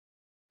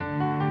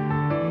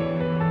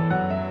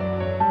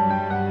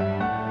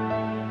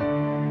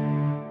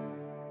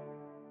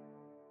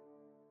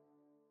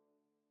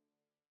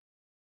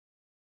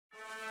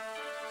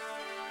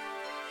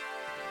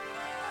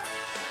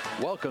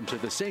Welcome to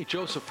the St.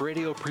 Joseph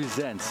Radio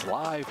Presents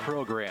live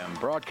program,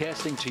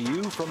 broadcasting to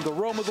you from the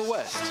Rome of the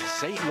West,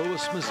 St.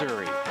 Louis,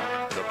 Missouri.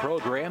 The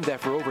program that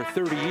for over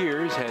 30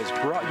 years has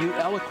brought you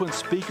eloquent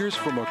speakers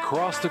from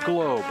across the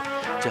globe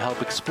to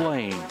help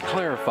explain,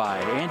 clarify,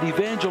 and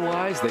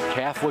evangelize the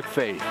Catholic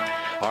faith.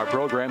 Our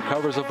program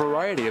covers a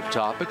variety of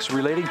topics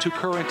relating to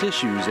current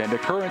issues and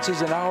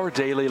occurrences in our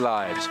daily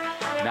lives.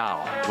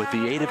 Now, with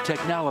the aid of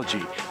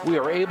technology, we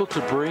are able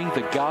to bring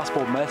the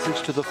gospel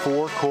message to the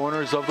four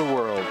corners of the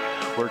world,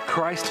 where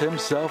Christ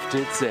himself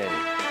did say,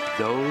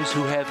 "Those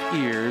who have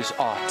ears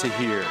ought to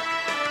hear."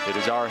 It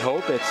is our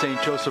hope at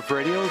St. Joseph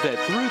Radio that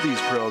through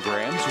these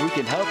programs we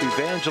can help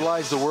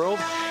evangelize the world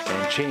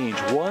and change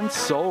one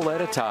soul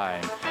at a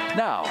time.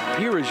 Now,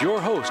 here is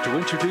your host to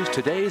introduce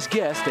today's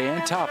guest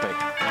and topic.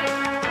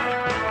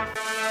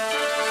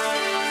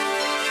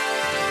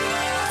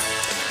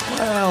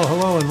 Well,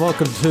 hello and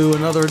welcome to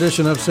another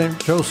edition of St.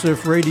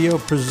 Joseph Radio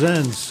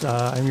Presents.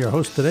 I'm your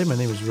host today. My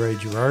name is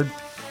Gerard.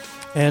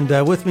 And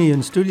with me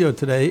in studio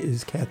today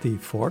is Kathy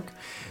Forck.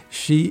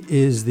 She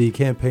is the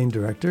campaign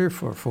director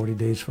for 40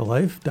 Days for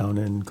Life down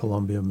in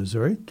Columbia,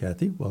 Missouri.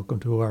 Kathy, welcome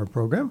to our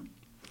program.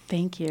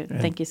 Thank you.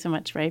 Thank you so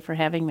much, Ray, for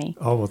having me.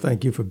 Oh, well,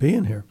 thank you for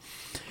being here.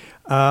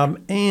 So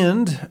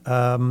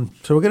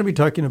we're going to be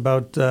talking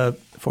about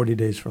 40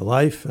 Days for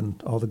Life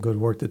and all the good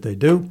work that they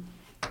do.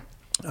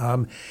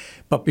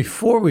 But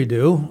before we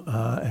do,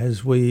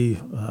 as we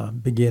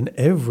begin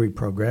every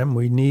program,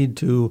 we need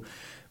to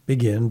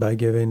begin by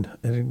giving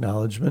an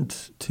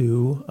acknowledgement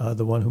to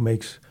the one who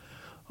makes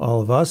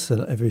all of us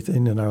and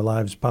everything in our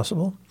lives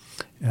possible.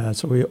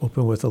 So we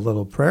open with a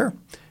little prayer,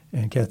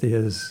 and Kathy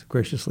has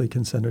graciously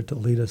consented to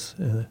lead us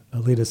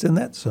in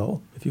that.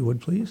 So if you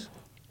would, please.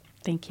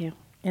 Thank you.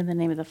 In the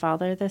name of the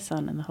Father, the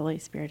Son, and the Holy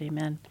Spirit,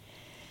 amen.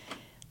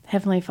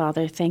 Heavenly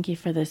Father, thank you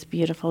for this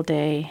beautiful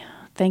day.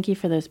 Thank you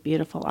for this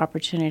beautiful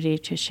opportunity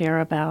to share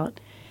about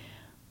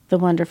the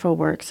wonderful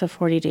works of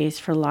 40 Days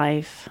for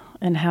Life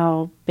and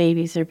how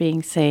babies are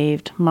being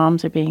saved,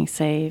 moms are being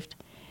saved,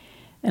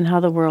 and how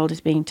the world is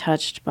being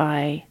touched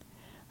by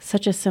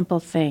such a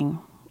simple thing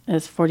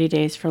as 40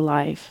 Days for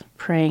Life,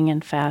 praying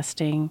and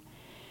fasting,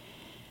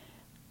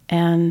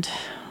 and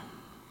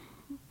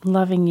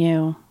loving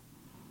you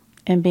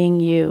and being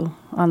you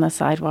on the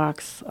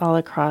sidewalks all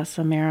across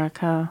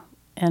America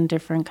and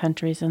different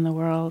countries in the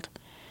world.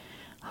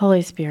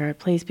 Holy Spirit,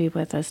 please be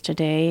with us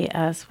today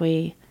as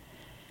we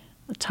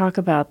talk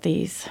about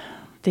these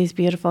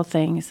beautiful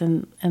things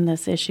and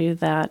this issue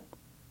that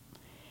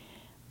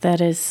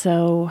is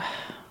so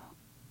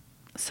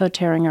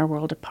tearing our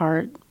world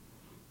apart.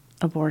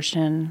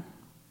 Abortion,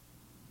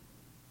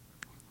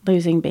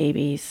 losing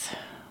babies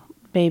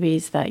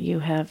that you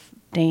have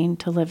deigned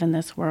to live in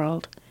this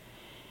world.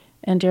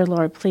 And dear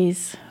Lord,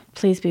 please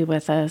be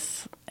with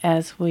us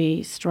as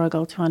we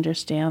struggle to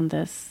understand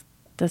this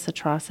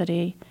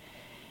atrocity,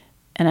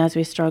 and as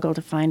we struggle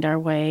to find our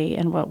way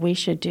and what we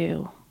should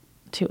do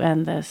to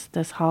end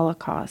this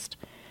Holocaust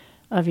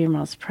of your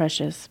most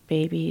precious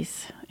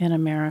babies in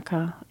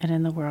America and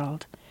in the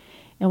world.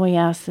 And we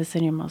ask this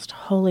in your most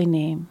holy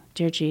name,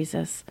 dear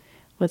Jesus,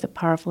 with the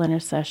powerful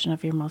intercession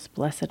of your most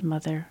blessed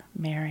Mother,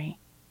 Mary.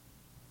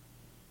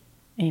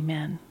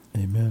 Amen.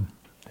 Amen.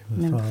 In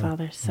the name of the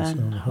Father, Son,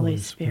 and Holy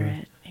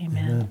Spirit.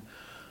 Amen.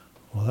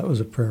 Well, that was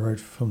a prayer right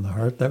from the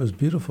heart. That was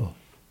beautiful.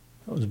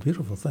 That was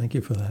beautiful. Thank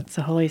you for that. It's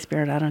the Holy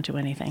Spirit. I don't do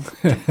anything.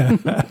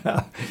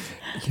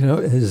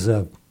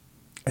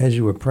 As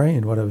you were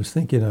praying, what I was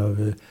thinking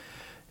of,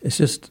 it's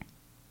just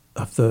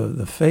of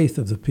the faith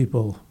of the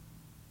people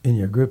in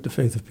your group, the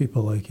faith of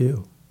people like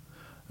you.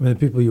 I mean, the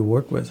people you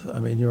work with. I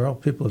mean, you're all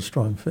people of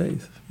strong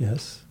faith,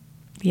 yes?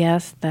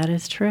 Yes, that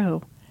is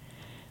true.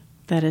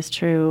 That is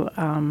true.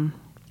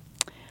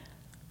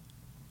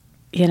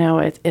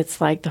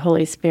 It's like the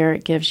Holy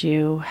Spirit gives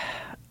you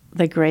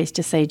the grace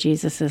to say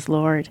Jesus is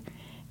Lord.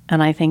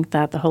 And I think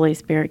that the Holy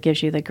Spirit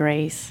gives you the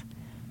grace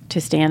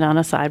to stand on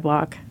a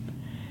sidewalk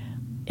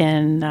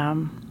in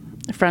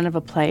front of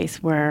a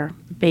place where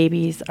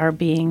babies are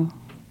being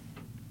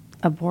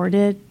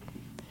aborted,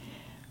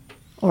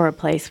 or a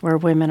place where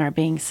women are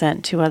being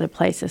sent to other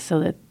places so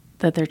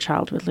that their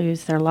child would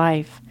lose their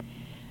life.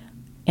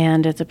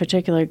 And it's a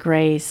particular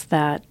grace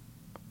that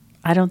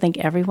I don't think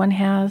everyone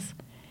has,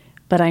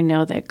 but I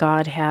know that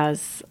God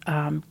has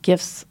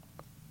gifts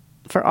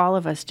for all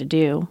of us to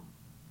do.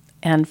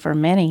 And for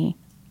many,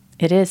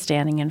 it is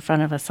standing in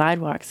front of a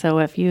sidewalk. So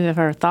if you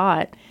ever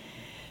thought,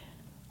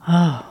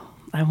 oh,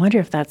 I wonder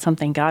if that's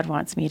something God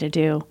wants me to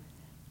do,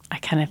 I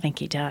kind of think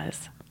he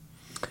does.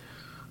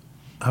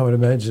 I would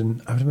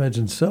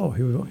imagine so.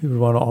 He would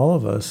want all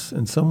of us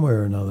in some way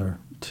or another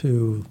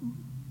to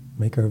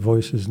make our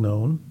voices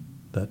known,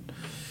 that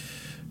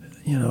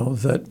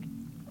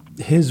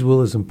his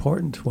will is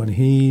important when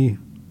he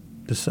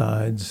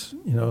decides,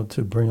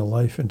 to bring a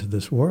life into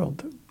this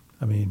world.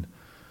 I mean,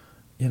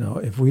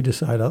 if we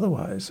decide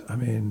otherwise, I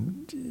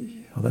mean,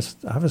 that's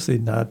obviously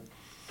not,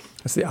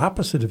 that's the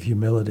opposite of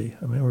humility.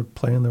 I mean, we're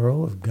playing the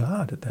role of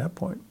God at that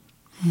point.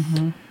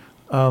 Mm-hmm.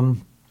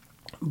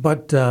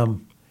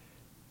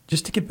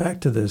 just to get back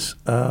to this,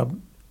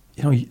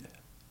 you know,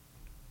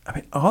 I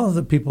mean, all of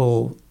the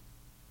people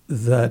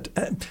that,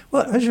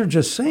 well, as you're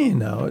just saying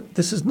now,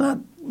 this is not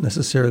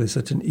necessarily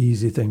such an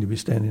easy thing to be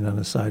standing on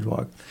a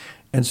sidewalk.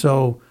 And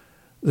so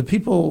the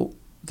people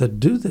that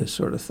do this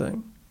sort of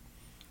thing,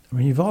 I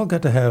mean, you've all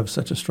got to have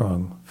such a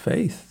strong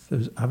faith.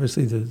 There's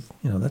obviously,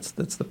 that's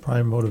the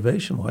prime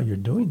motivation why you're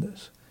doing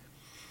this.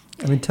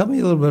 I mean, tell me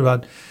a little bit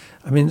about,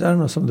 I mean, I don't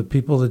know, some of the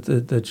people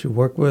that you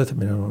work with. I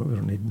mean, we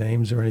don't need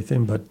names or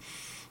anything, but,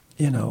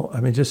 you know, I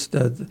mean, just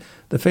the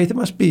faith, it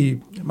must be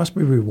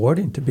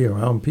rewarding to be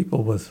around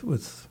people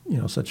with you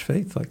know, such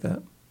faith like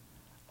that.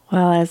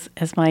 Well,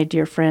 as my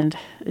dear friend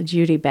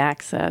Judy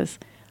Back says,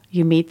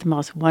 you meet the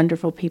most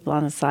wonderful people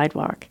on the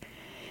sidewalk.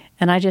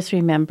 And I just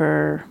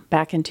remember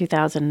back in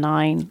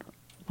 2009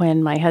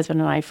 when my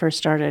husband and I first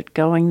started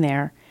going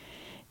there,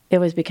 it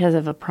was because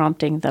of a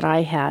prompting that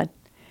I had.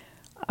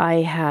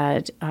 I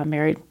had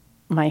married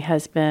my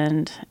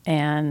husband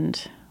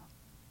and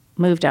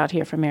moved out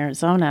here from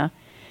Arizona.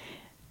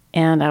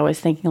 And I was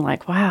thinking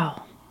like,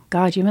 wow,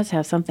 God, you must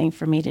have something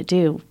for me to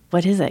do.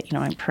 What is it? You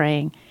know, I'm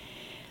praying.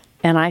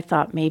 And I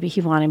thought maybe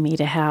he wanted me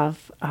to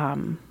have,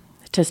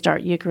 to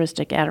start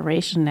Eucharistic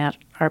adoration at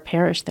our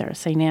parish there,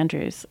 St.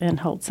 Andrew's in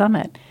Holt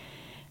Summit.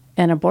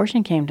 And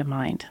abortion came to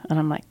mind. And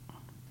I'm like,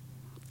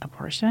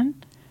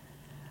 abortion?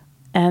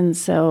 And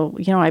so,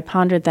 you know, I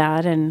pondered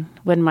that. And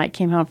when Mike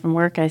came home from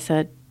work, I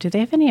said, do they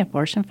have any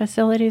abortion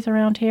facilities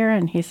around here?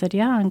 And he said,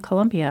 yeah, in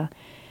Columbia.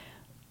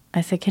 I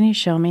said, can you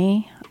show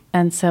me?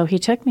 And so he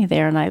took me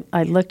there, and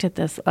I looked at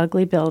this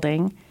ugly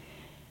building,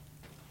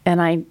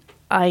 and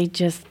I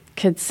just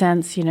could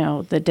sense, you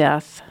know, the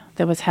death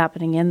that was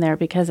happening in there,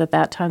 because at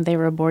that time they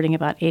were aborting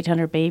about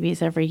 800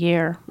 babies every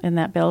year in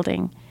that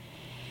building.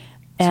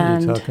 So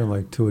and you're talking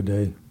like 2 a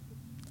day?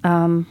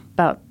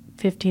 About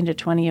 15 to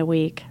 20 a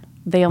week.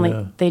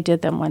 They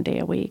did them 1 day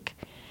a week.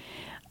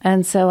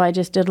 And so I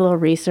just did a little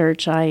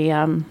research.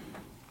 I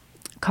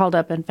called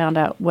up and found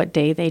out what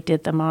day they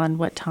did them on,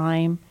 what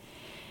time.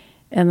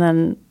 And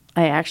then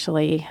I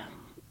actually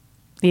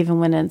even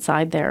went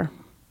inside there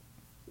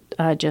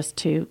just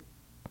to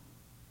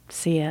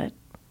see it.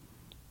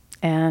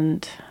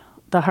 And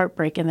the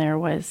heartbreak in there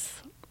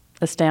was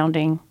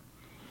astounding.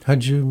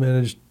 How'd you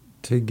manage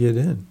to get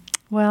in?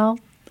 Well,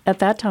 at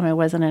that time I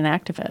wasn't an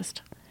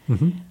activist.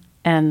 Mm-hmm.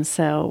 And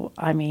so,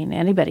 I mean,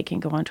 anybody can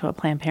go into a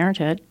Planned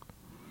Parenthood.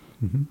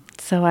 Mm-hmm.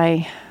 So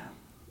I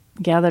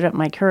gathered up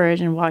my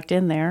courage and walked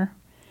in there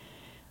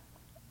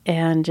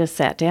and just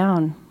sat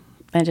down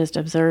and just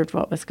observed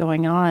what was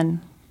going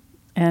on.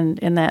 And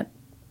in that,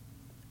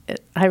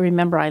 I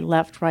remember I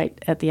left right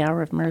at the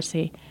hour of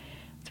mercy,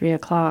 3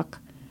 o'clock.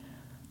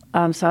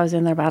 So I was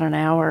in there about an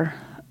hour,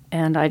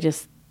 and I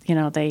just, you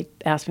know, they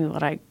asked me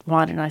what I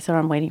wanted, and I said,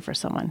 I'm waiting for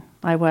someone.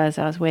 I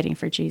was waiting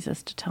for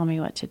Jesus to tell me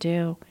what to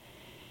do.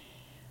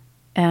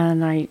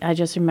 And I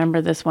just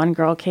remember this one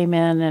girl came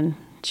in, and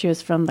she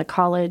was from the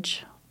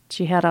college.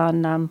 She had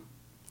on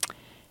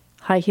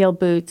high heel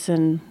boots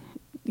and,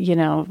 you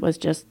know, was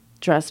just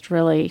dressed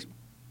really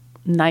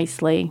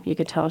nicely. You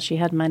could tell she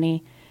had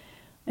money.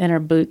 And her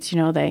boots, you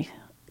know, they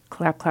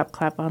clap, clap,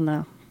 clap on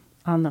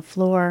the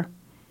floor.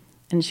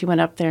 And she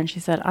went up there and she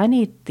said, I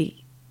need the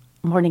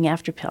morning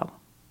after pill.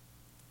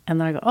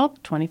 And then I go, oh,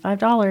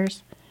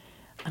 $25.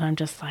 And I'm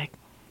just like,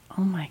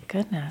 oh my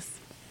goodness.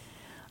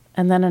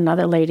 And then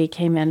another lady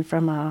came in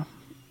from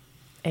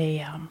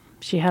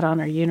she had on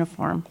her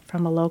uniform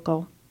from a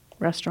local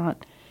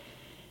restaurant.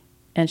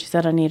 And she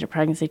said, I need a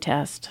pregnancy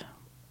test.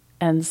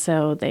 And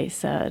so they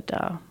said,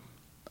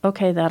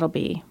 okay, that'll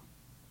be,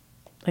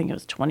 I think it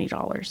was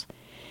 $20.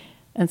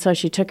 And so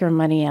she took her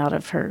money out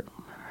of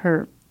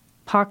her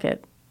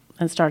pocket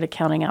and started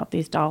counting out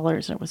these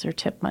dollars. It was her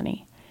tip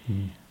money.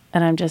 Mm.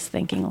 And I'm just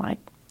thinking like,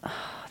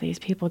 oh, these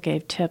people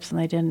gave tips and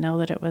they didn't know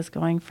that it was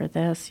going for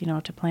this, you know,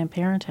 to Planned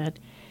Parenthood.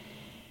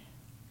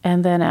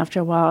 And then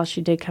after a while,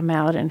 she did come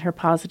out and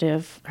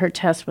her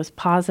test was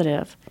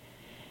positive.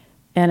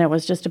 And it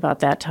was just about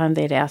that time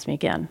they'd asked me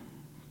again,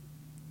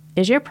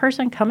 is your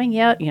person coming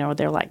yet? You know,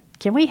 they're like,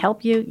 can we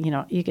help you? You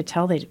know, you could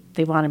tell they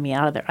wanted me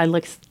out of there.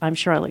 I'm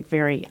sure I looked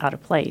very out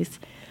of place.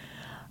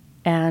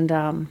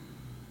 And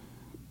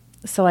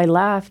so I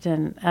left,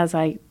 and as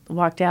I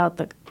walked out,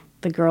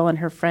 the girl and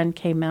her friend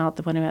came out,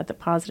 the one who had the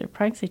positive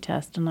pregnancy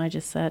test, and I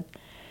just said,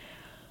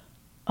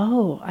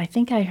 oh, I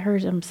think I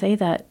heard him say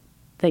that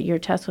your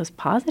test was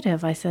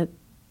positive. I said,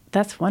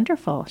 that's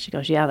wonderful. She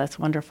goes, yeah, that's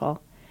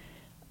wonderful.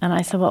 And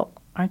I said, well,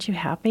 aren't you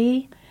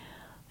happy?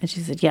 And she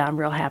said, yeah, I'm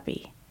real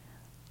happy.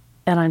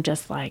 And I'm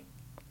just like,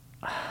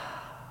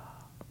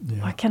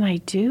 yeah. What can I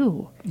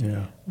do?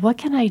 Yeah. What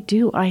can I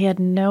do? I had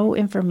no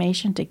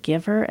information to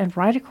give her. And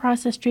right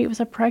across the street was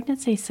a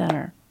pregnancy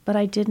center, but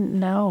I didn't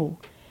know.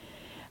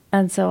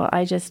 And so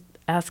I just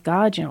asked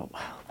God, you know,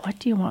 what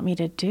do you want me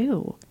to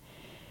do?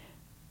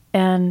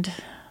 And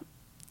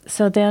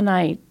so then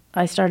I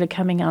started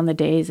coming on the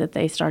days that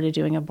they started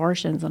doing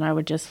abortions, and I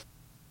would just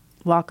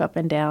walk up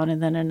and down.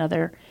 And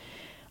then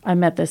I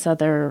met this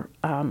other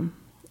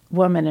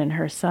woman and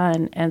her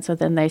son. And so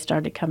then they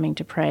started coming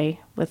to pray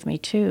with me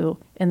too.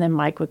 And then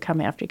Mike would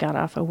come after he got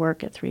off of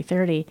work at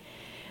 3:30.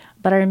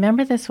 But I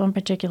remember this one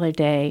particular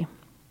day,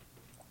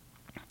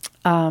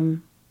 my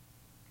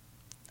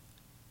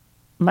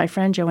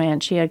friend Joanne,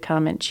 she had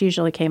come, and she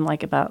usually came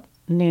like about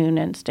noon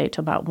and stayed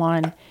till about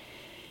 1.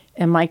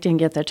 And Mike didn't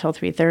get there till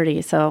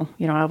 3:30. So,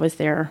 I was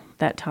there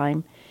that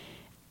time.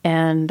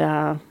 And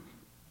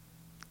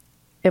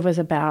it was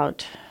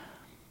about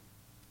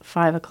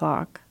 5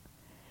 o'clock.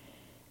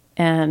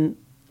 And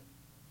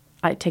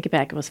I take it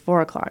back, it was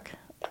 4 o'clock.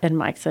 And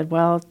Mike said,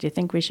 well, do you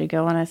think we should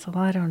go? And I said,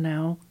 well, I don't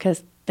know,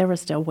 because there were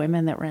still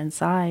women that were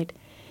inside.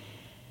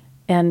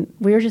 And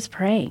we were just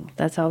praying.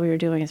 That's all we were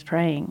doing, is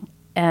praying.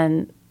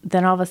 And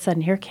then all of a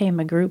sudden, here came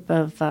a group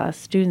of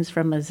students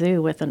from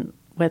Mizzou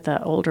with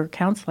an older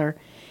counselor,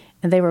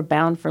 and they were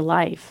bound for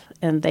life.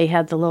 And they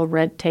had the little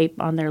red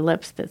tape on their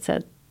lips that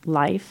said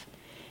life.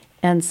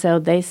 And so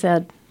they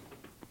said,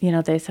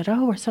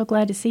 oh, we're so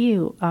glad to see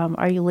you.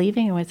 Are you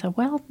leaving? And we said,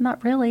 well,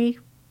 not really.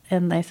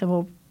 And they said,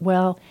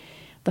 well,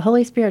 the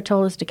Holy Spirit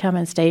told us to come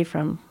and stay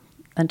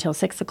until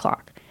 6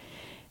 o'clock.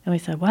 And we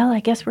said, well, I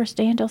guess we're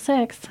staying till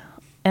 6.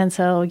 And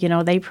so,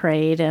 they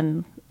prayed,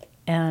 and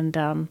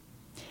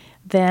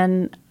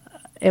then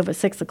it was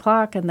 6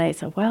 o'clock, and they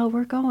said, well,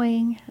 we're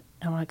going.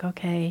 I'm like,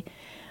 okay.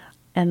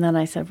 And then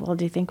I said, well,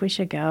 do you think we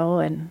should go?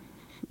 And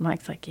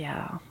Mike's like,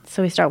 yeah.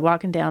 So we start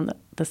walking down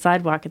the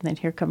sidewalk, and then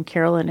here come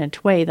Carolyn and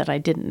Tway that I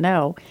didn't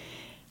know,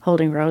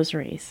 holding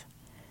rosaries.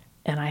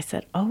 And I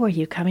said, oh, are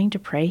you coming to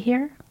pray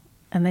here?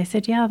 And they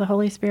said, yeah, the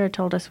Holy Spirit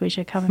told us we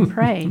should come and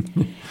pray.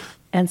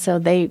 And so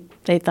they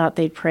thought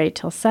they'd pray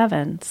till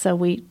 7. So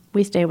we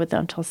stayed with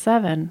them till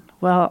 7.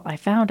 Well, I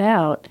found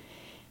out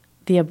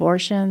the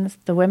abortions,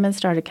 the women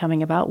started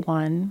coming about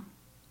 1.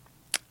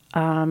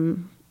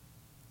 And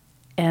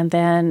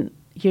then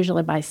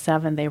usually by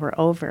 7 they were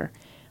over.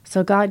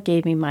 So God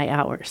gave me my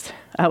hours.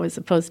 I was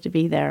supposed to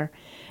be there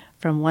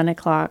from 1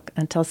 o'clock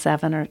until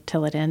 7 or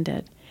till it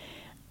ended.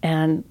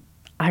 And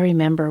I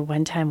remember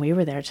one time we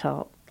were there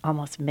till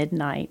almost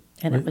midnight,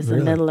 and it was Really?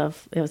 the middle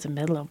of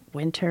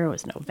winter. It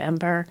was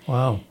November.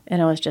 Wow.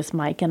 And it was just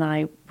Mike and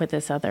I with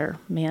this other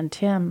man,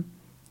 Tim.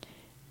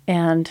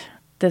 And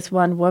this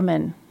one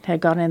woman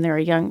had gone in there,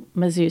 a young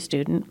Mizzou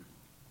student,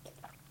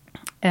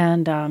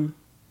 and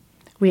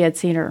we had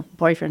seen her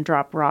boyfriend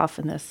drop her off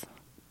in this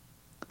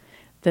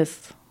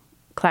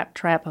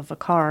claptrap of a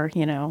car,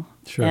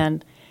 Sure.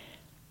 and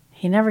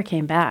he never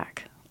came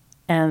back.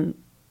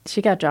 And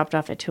she got dropped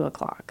off at 2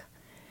 o'clock.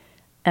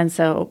 And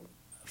so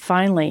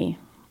finally,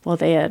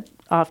 they had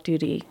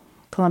off-duty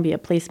Columbia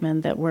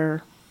policemen that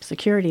were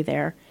security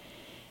there.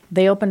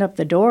 They opened up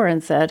the door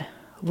and said,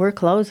 we're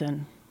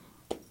closing.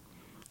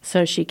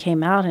 So she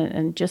came out,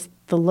 and just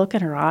the look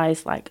in her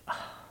eyes like,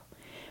 oh,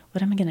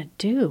 what am I going to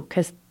do?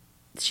 Because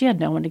she had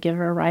no one to give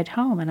her a ride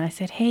home. And I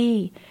said,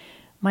 hey,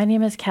 my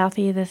name is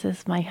Kathy. This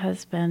is my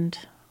husband,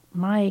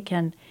 Mike.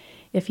 And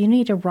if you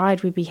need a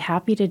ride, we'd be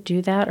happy to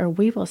do that, or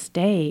we will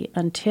stay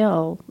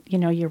until,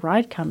 your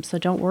ride comes. So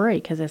don't worry,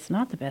 because it's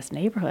not the best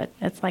neighborhood.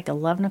 It's like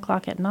 11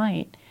 o'clock at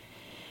night.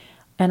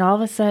 And all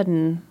of a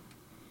sudden,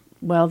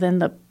 then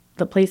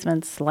the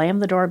policeman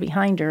slammed the door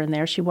behind her, and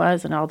there she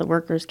was, and all the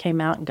workers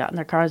came out and got in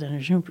their cars,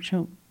 and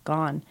zoom,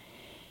 gone.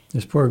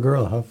 This poor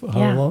girl, how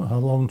Yeah.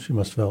 long she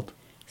must have felt.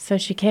 So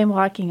she came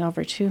walking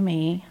over to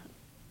me,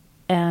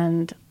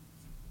 and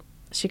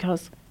she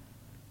goes,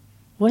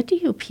 what do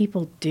you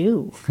people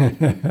do?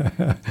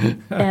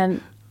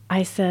 And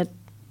I said,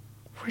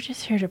 we're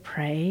just here to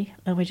pray,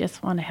 and we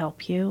just want to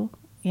help you.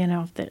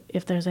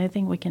 If there's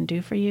anything we can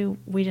do for you,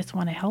 we just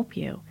want to help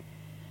you.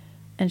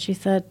 And she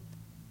said,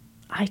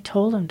 I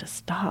told him to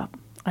stop.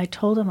 I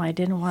told him I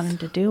didn't want him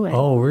to do it.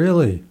 Oh,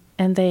 really?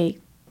 And they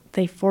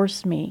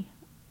forced me.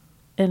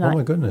 And Oh,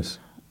 my goodness.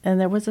 And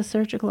there was a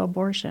surgical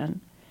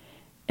abortion.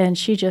 And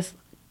she just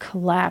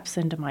collapsed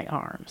into my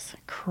arms,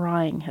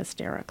 crying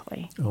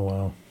hysterically. Oh,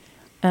 wow.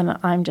 And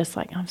I'm just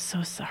like, I'm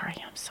so sorry,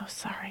 I'm so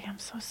sorry, I'm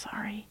so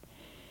sorry.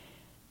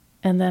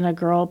 And then a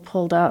girl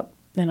pulled up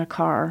in a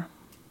car,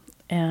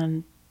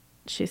 and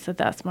she said,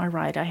 that's my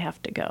ride, I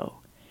have to go.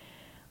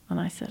 And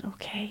I said,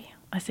 okay.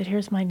 I said,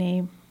 here's my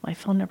name, my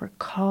phone number,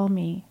 call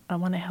me, I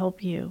want to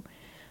help you.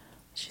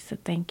 She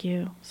said, thank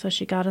you. So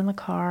she got in the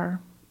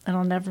car, and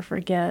I'll never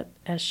forget,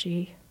 as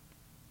she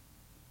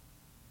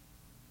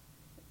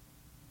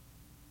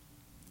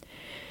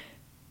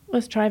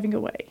was driving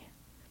away,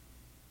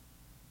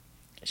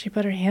 she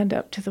put her hand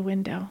up to the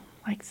window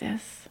like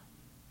this,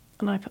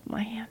 and I put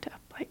my hand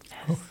up like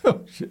this. Oh,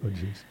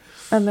 jeez.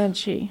 And then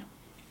she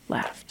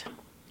left,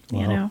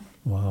 Wow.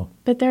 Wow.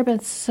 But there have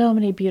been so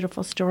many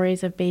beautiful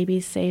stories of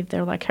babies saved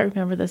there. Like, I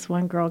remember this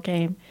one girl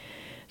came.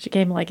 She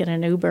came like in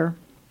an Uber,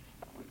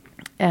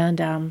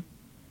 and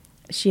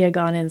she had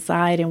gone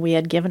inside, and we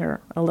had given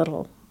her a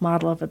little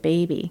model of a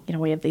baby.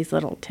 We have these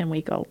little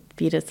 10-week-old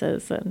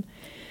fetuses,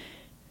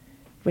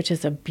 which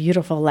is a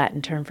beautiful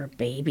Latin term for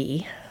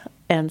baby.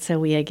 And so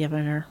we had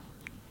given her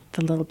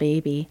the little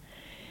baby,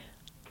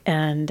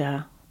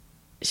 and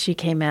she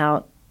came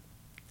out,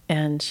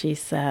 and she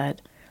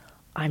said,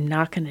 I'm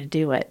not going to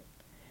do it.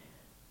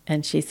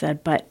 And she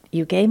said, but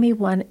you gave me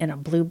one in a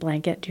blue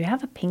blanket. Do you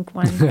have a pink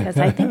one? Because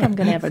I think I'm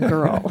going to have a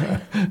girl.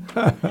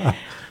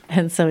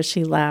 And so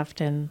she left.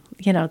 And,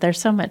 there's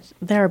so much,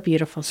 there are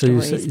beautiful So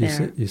stories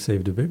there. you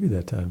saved a baby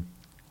that time.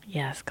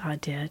 Yes, God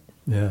did.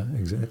 Yeah,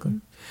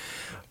 exactly.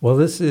 Well,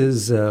 this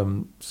is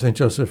St.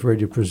 Joseph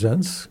Radio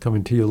Presents,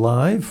 coming to you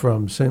live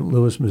from St.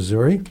 Louis,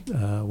 Missouri,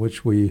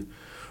 which we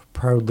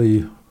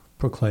proudly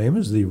proclaim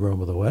as the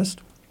Rome of the West.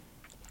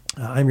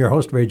 I'm your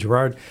host, Ray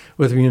Gerard.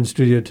 With me in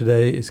studio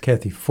today is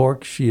Kathy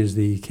Forck. She is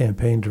the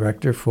campaign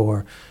director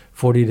for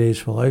 40 Days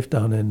for Life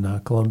down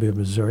in Columbia,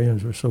 Missouri, and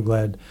we're so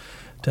glad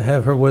to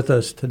have her with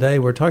us today.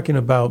 We're talking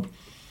about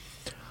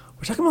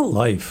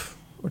life.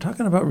 We're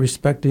talking about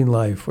respecting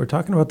life. We're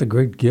talking about the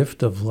great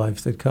gift of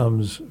life that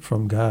comes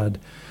from God,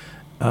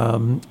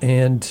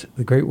 and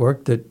the great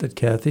work that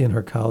Kathy and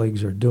her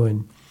colleagues are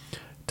doing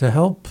to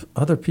help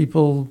other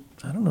people,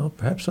 I don't know,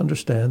 perhaps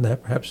understand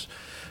that, perhaps,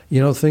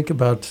 think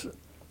about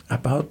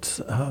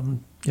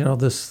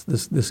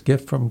this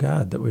gift from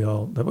God that we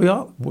all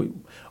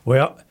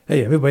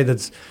hey, everybody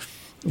that's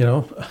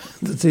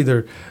that's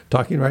either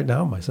talking right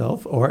now,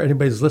 myself, or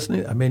anybody that's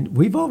listening, I mean,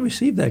 we've all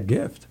received that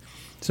gift.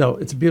 So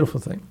it's a beautiful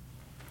thing.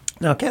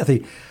 Now,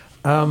 Kathy,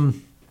 so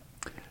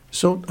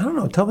I don't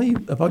know, tell me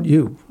about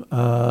you.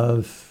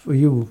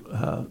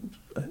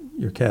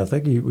 You're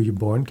Catholic. Were you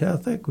born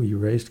Catholic? Were you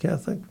raised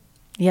Catholic?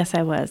 Yes,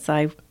 I was.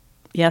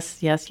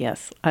 Yes,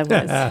 I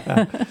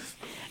was.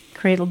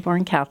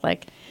 Cradle-born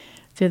Catholic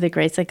through the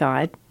grace of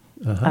God.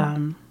 Uh-huh.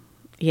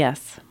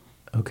 Yes.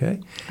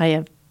 Okay.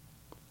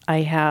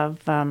 I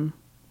have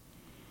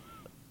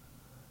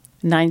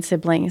 9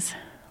 siblings.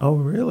 Oh,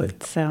 really?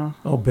 So.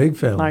 Oh, big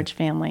family. Large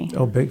family.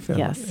 Oh, big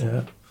family. Yes.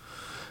 Yeah.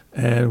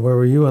 And where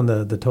were you on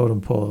the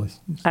totem pole?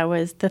 I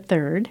was the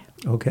third.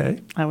 Okay.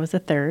 I was the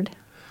third,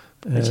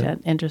 which had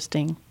an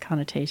interesting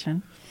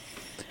connotation.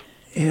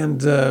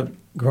 And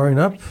growing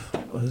up,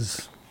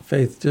 was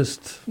faith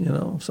just,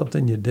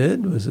 something you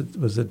did? Was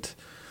it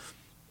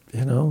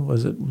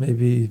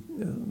maybe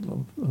a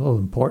little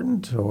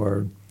important,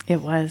 or?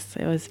 It was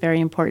very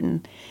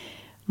important.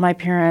 My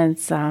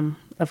parents,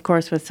 of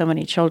course, with so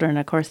many children,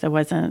 of course, there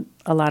wasn't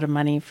a lot of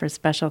money for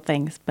special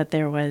things, but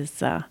there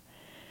was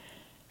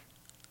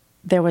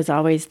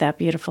always that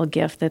beautiful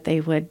gift that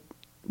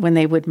when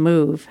they would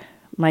move.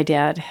 My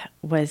dad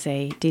was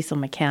a diesel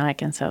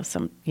mechanic, and so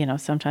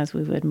sometimes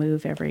we would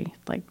move every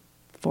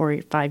 4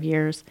 or 5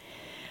 years,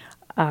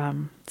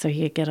 so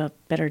he could get a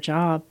better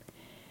job.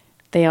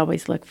 They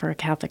always looked for a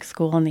Catholic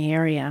school in the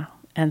area,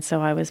 and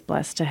so I was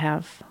blessed to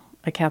have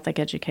a Catholic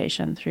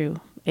education through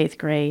 8th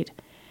grade.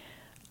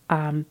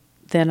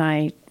 Then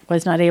I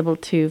was not able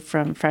to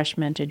from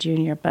freshman to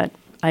junior, but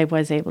I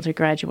was able to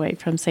graduate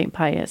from St.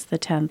 Pius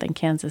X in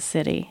Kansas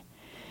City.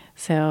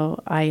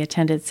 So I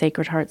attended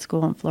Sacred Heart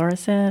School in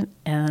Florissant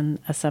and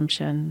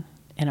Assumption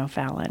in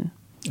O'Fallon.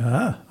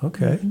 Ah,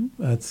 okay. Mm-hmm.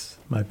 That's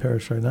my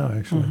parish right now,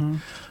 actually.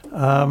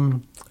 Mm-hmm.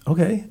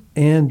 Okay.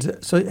 And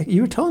so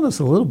you were telling us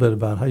a little bit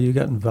about how you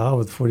got involved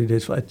with 40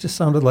 Days. It just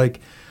sounded like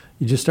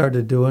you just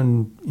started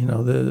doing,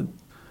 the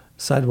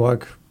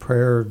sidewalk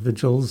prayer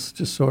vigils,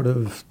 just sort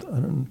of,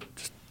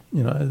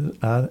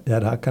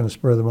 ad hoc kind of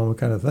spur of the moment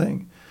kind of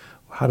thing.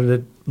 How did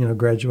it,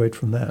 graduate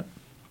from that?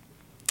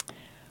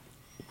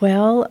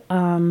 Well,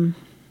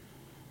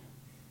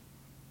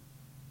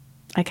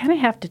 I kind of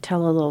have to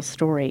tell a little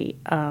story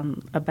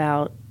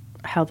about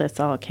how this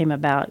all came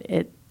about.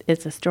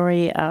 It's a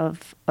story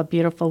of a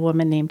beautiful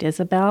woman named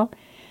Isabel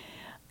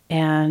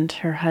and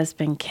her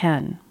husband,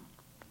 Ken.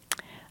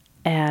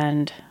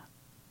 And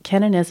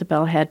Ken and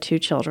Isabel had 2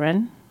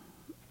 children,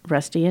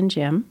 Rusty and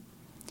Jim.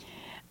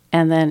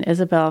 And then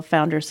Isabel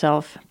found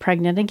herself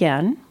pregnant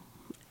again,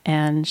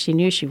 and she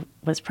knew she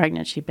was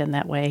pregnant. She'd been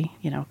that way,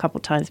 a couple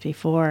times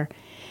before.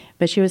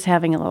 But she was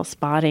having a little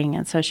spotting,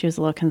 and so she was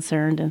a little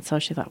concerned, and so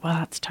she thought,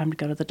 well, it's time to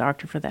go to the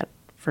doctor for that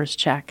first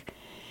check.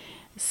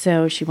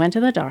 So she went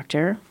to the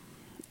doctor,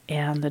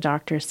 and the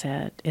doctor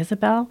said,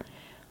 Isabel,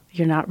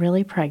 you're not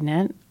really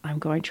pregnant. I'm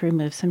going to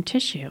remove some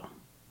tissue.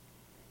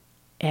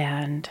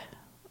 And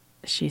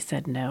she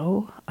said,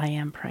 no, I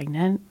am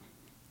pregnant,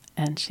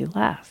 and she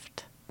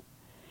left.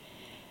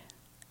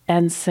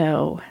 And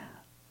so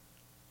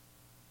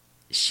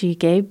she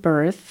gave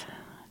birth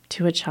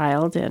to a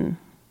child in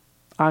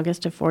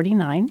August of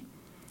 49.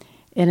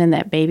 And in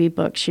that baby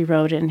book, she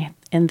wrote in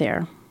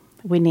there,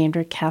 we named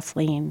her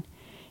Kathleen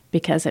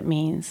because it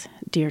means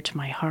dear to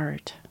my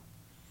heart.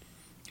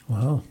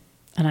 Wow.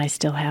 And I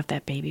still have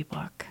that baby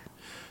book.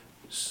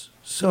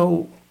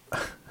 So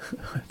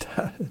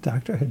the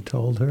doctor had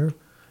told her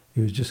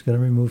he was just going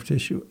to remove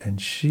tissue,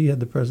 and she had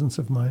the presence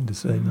of mind to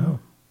say no.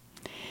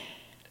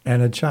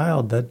 And a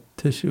child, that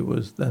tissue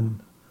was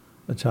then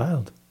a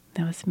child.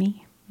 That was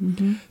me.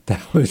 Mm-hmm.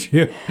 That was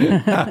you.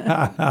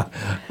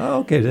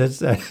 Okay,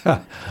 that's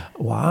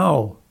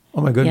wow.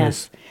 Oh my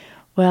goodness. Yes.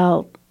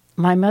 Well,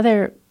 my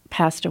mother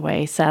passed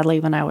away sadly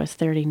when I was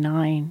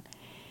 39,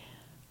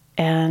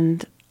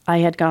 and I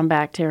had gone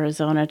back to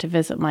Arizona to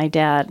visit my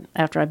dad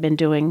after I'd been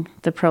doing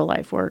the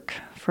pro-life work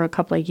for a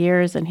couple of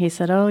years, and he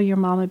said, "Oh, your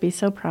mom would be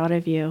so proud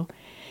of you."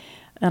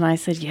 And I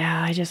said,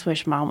 "Yeah, I just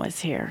wish Mom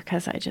was here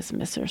because I just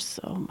miss her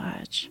so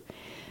much."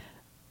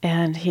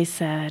 And he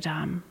said,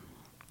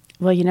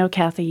 "Well, you know,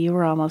 Kathy, you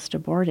were almost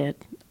aborted."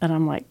 And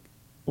I'm like,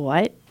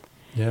 "What?"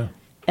 Yeah.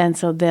 And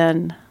so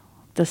then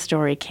the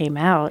story came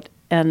out.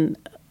 And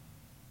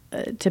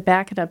to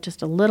back it up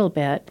just a little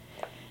bit,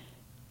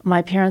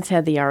 my parents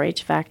had the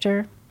RH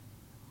factor.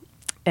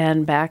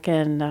 And back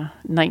in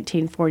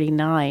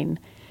 1949,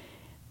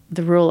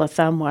 the rule of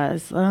thumb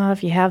was,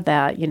 if you have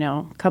that, you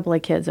know, a couple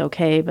of kids,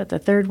 okay, but the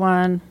third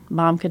one,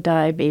 mom could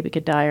die, baby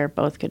could die, or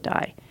both could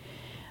die.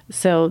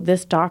 So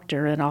this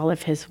doctor, in all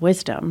of his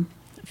wisdom,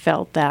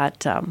 felt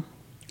that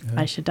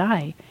I should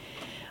die.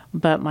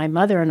 But my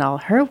mother, in all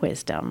her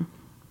wisdom,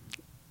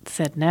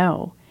 said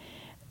no.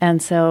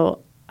 And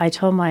so I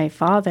told my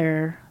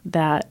father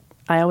that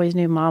I always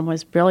knew Mom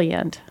was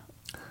brilliant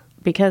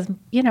because,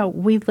 you know,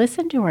 we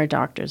listen to our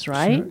doctors,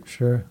 right?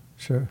 Sure.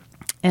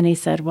 And he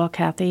said, "Well,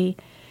 Kathy,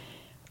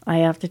 I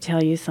have to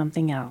tell you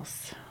something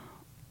else.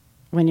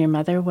 When your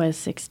mother was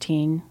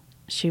 16,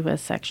 she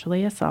was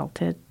sexually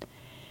assaulted,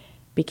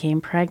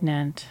 became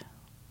pregnant,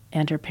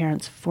 and her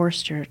parents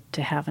forced her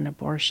to have an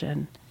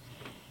abortion.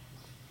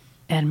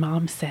 And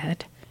Mom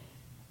said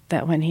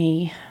that when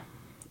he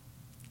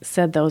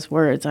said those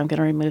words, 'I'm going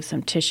to remove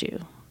some tissue,'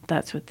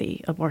 that's what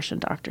the abortion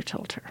doctor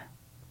told her."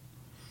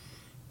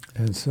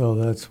 And so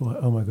that's what,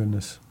 oh my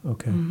goodness.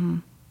 Okay. Mm-hmm.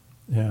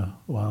 Yeah.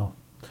 Wow.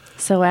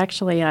 So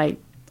actually, I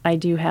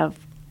do have,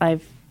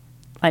 I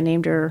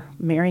named her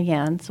Mary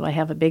Ann, so I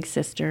have a big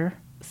sister,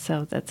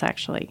 so that's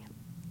actually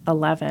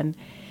 11.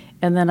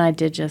 And then I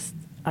did just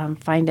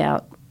find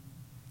out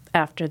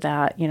after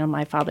that, you know,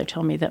 my father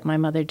told me that my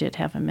mother did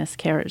have a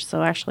miscarriage.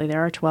 So actually,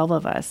 there are 12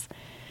 of us.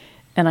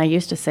 And I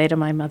used to say to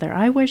my mother,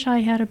 "I wish I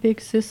had a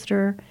big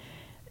sister."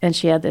 And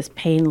she had this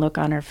pain look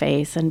on her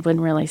face and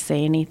wouldn't really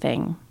say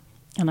anything.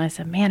 And I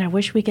said, "Man, I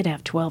wish we could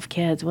have 12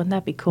 kids. Wouldn't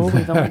that be cool?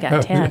 We've only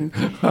got 10.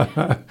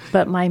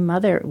 But my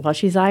mother, well,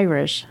 she's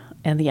Irish,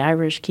 and the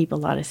Irish keep a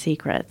lot of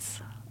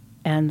secrets.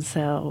 And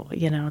so,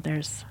 you know,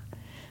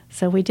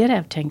 so we did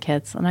have 10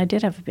 kids, and I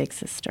did have a big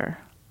sister.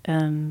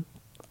 And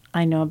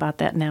I know about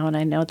that now, and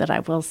I know that I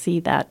will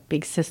see that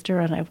big sister,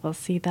 and I will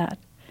see that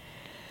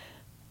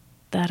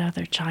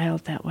other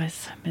child that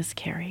was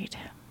miscarried.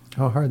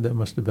 How hard that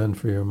must have been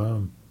for your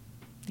mom.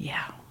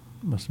 Yeah.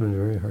 Must have been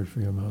very hard for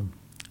your mom.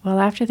 Well,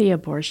 after the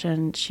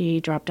abortion, she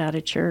dropped out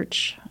of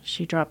church.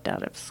 She dropped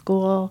out of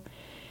school.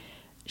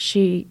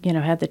 She, you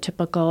know, had the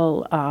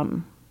typical,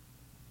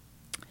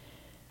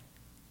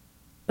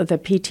 the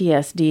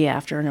PTSD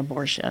after an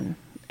abortion.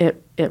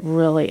 It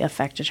really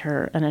affected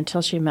her. And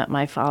until she met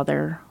my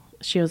father,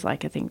 she was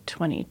like, I think,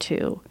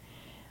 22.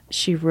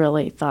 She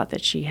really thought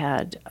that she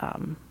had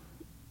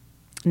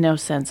no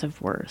sense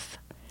of worth.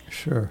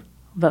 Sure.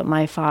 But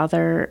my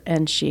father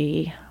and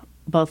she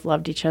both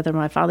loved each other.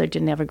 My father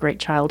didn't have a great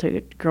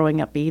childhood growing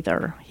up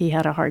either. He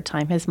had a hard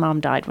time. His mom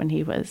died when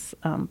he was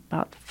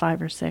about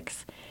 5 or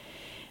 6.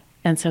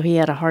 And so he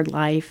had a hard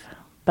life.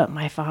 But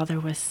my father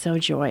was so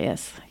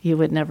joyous. You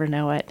would never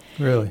know it.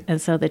 Really?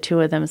 And so the two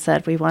of them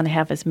said, "We want to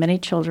have as many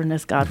children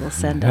as God will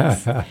send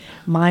us."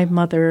 My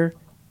mother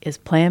is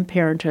Planned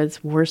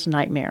Parenthood's worst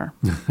nightmare.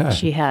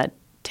 She had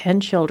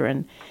 10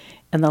 children,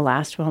 and the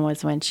last one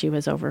was when she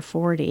was over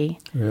 40.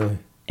 Really?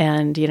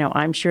 And, you know,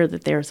 I'm sure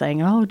that they're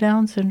saying, "Oh,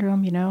 Down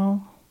syndrome, you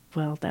know."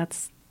 Well,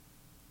 that's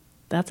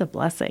a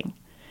blessing.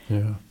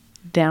 Yeah.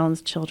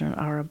 Down's children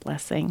are a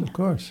blessing. Of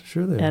course.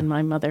 Sure they are. And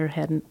my mother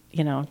hadn't,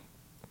 you know,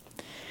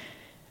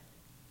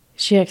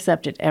 she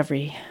accepted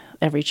every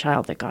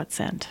child that God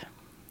sent.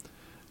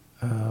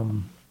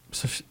 So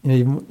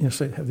you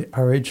say have the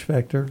RH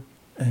factor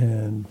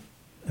and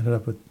ended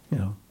up with, you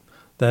know,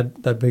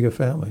 that big a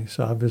family.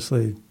 So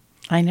obviously,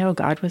 I know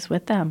God was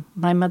with them.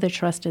 My mother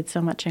trusted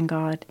so much in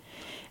God.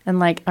 And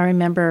like, I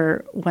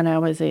remember when I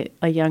was a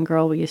young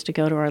girl, we used to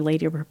go to Our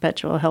Lady of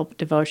Perpetual Help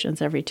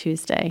devotions every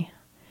Tuesday.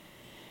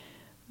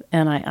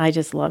 And I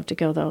just loved to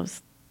go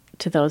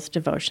to those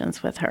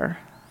devotions with her.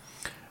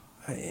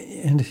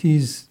 and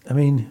he's, I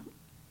mean,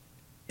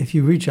 if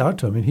you reach out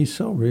to him, and he's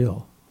so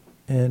real.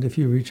 And if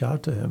you reach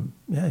out to him,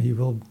 yeah, he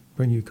will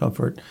bring you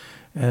comfort.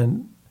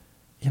 And,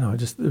 you know,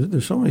 just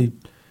there's so many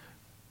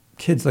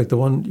kids like the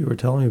one you were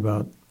telling me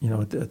about, you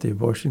know, at the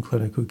abortion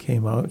clinic who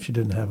came out. She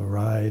didn't have a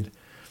ride.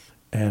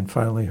 And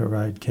finally her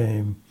ride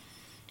came.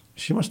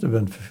 She must have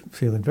been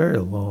feeling very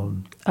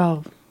alone.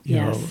 Oh, you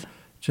yes. know,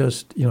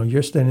 just, you know,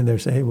 you're standing there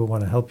saying, hey, we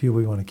want to help you.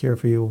 We want to care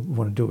for you. We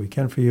want to do what we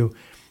can for you.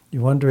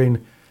 You're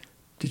wondering,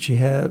 did she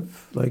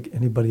have, like,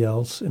 anybody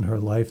else in her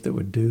life that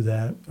would do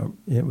that? Or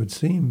it would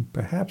seem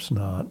perhaps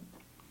not.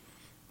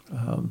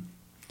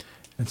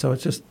 And so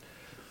it's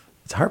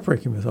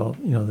heartbreaking with all,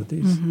 you know, that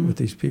these with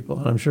these people.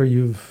 And I'm sure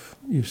you've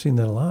seen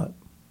that a lot.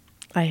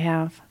 I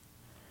have.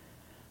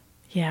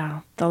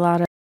 Yeah, a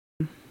lot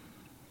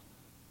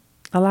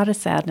of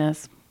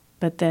sadness,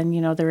 but then, you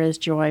know, there is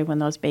joy when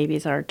those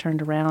babies are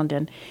turned around.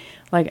 And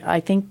like, I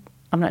think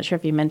I'm not sure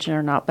if you mentioned it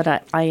or not, but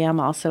I am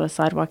also a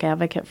Sidewalk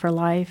advocate for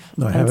life.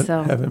 No, I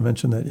haven't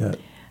mentioned that yet.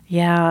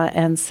 Yeah,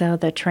 and so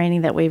the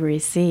training that we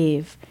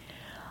receive,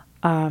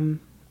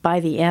 by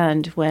the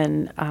end,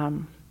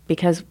 when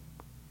because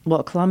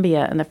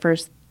Columbia in the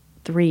first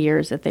 3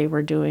 years that they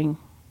were doing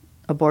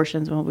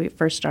abortions, when we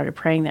first started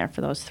praying there,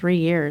 for those 3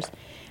 years,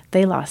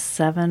 they lost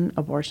 7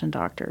 abortion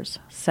doctors,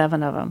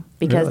 7 of them,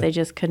 because Really? they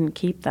just couldn't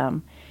keep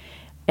them,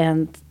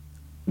 and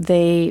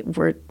they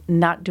were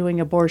not doing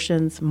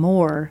abortions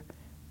more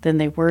than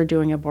they were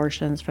doing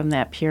abortions from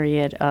that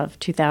period of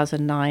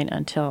 2009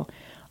 until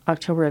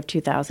October of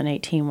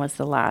 2018 was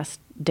the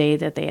last day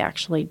that they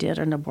actually did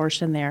an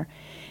abortion there.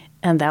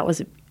 And that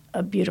was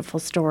a beautiful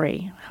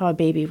story, how a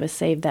baby was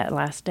saved that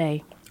last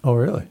day. Oh,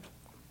 really?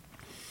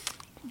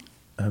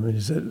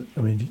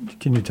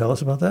 Can you tell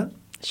us about that?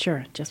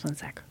 Sure, just one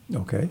sec.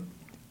 Okay.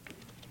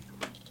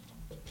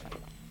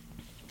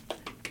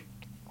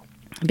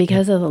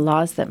 Because of the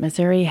laws that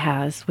Missouri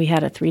has, we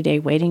had a 3-day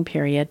waiting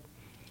period.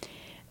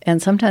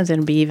 And sometimes it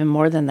would be even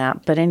more than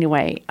that. But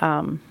anyway,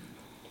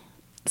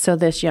 so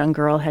this young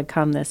girl had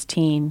come, this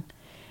teen,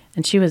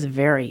 and she was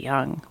very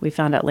young. We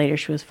found out later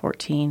she was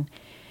 14.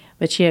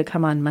 But she had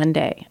come on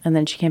Monday, and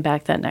then she came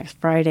back that next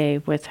Friday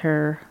with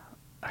her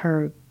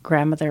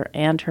grandmother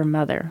and her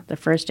mother. The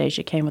first day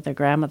she came with her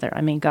grandmother.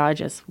 I mean, God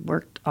just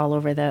worked all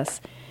over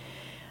this.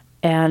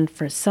 And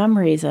for some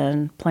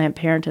reason, Planned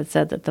Parenthood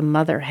said that the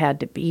mother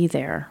had to be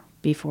there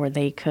before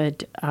they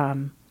could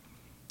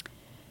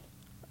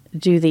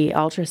do the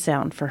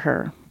ultrasound for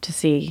her to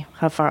see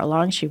how far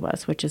along she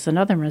was, which is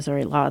another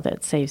Missouri law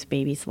that saves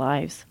babies'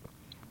 lives.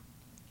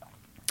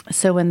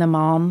 So when the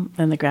mom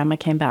and the grandma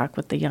came back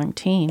with the young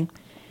teen,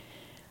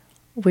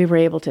 we were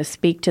able to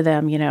speak to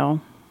them,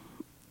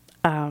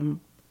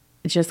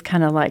 just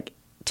kind of like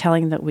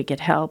telling that we could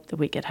help,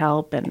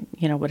 and,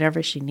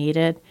 whatever she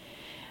needed.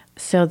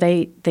 So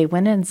they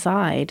went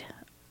inside,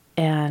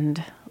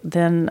 and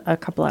then a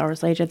couple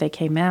hours later they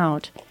came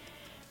out,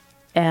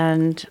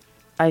 and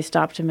I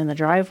stopped him in the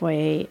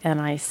driveway,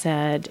 and I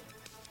said,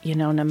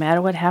 no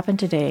matter what happened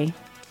today,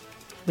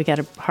 we got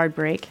a hard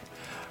break.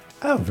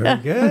 Oh,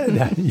 very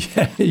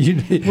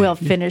good. We'll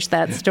finish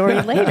that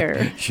story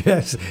later.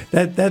 Yes,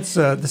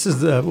 this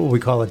is what we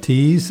call a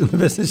tease in the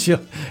business.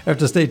 You'll have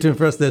to stay tuned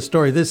for us that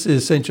story. This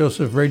is St.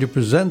 Joseph Radio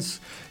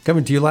Presents,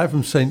 coming to you live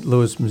from St.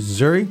 Louis,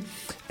 Missouri,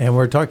 and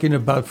we're talking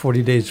about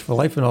 40 Days for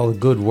Life and all the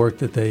good work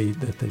that they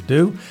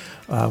do.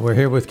 We're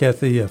here with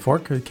Kathy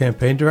Forck, her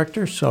campaign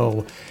director,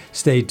 so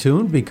stay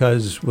tuned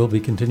because we'll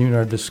be continuing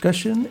our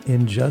discussion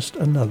in just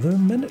another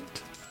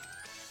minute.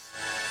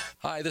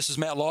 Hi, this is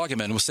Matt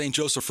Loggeman with St.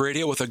 Joseph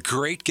Radio with a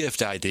great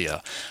gift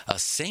idea. A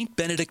St.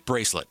 Benedict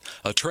bracelet,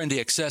 a trendy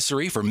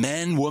accessory for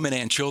men, women,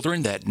 and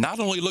children that not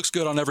only looks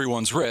good on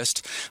everyone's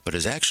wrist, but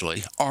is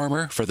actually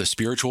armor for the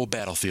spiritual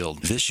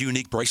battlefield. This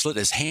unique bracelet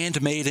is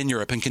handmade in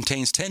Europe and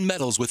contains 10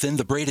 medals within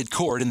the braided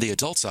cord in the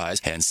adult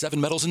size and 7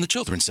 medals in the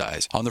children's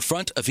size. On the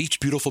front of each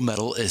beautiful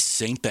medal is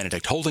St.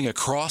 Benedict holding a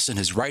cross in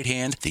his right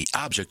hand, the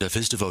object of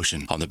his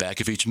devotion. On the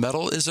back of each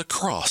medal is a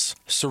cross.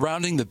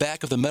 Surrounding the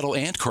back of the medal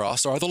and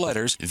cross are the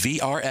letters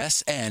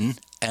VRSN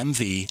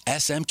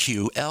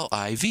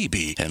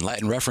MVSMQLIVB, in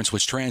Latin reference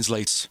which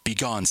translates,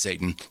 "Begone,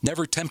 Satan.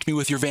 Never tempt me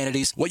with your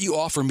vanities. What you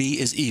offer me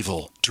is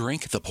evil.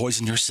 Drink the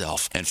poison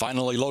yourself." And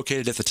finally,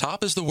 located at the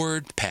top is the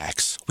word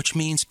Pax, which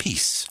means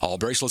peace. All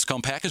bracelets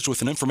come packaged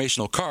with an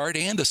informational card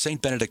and a St.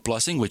 Benedict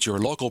blessing which your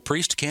local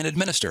priest can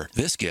administer.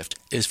 This gift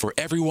is for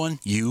everyone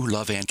you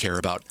love and care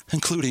about,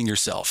 including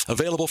yourself.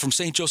 Available from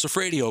St. Joseph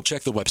Radio.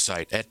 Check the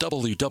website at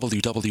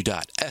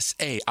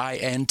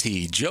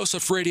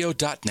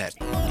www.saintjosephradio.net.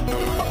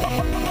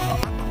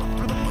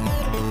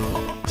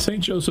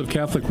 St. Joseph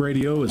Catholic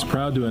Radio is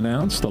proud to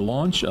announce the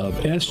launch of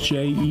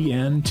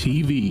SJEN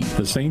TV,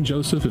 the St.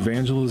 Joseph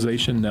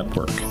Evangelization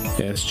Network.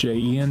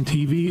 SJEN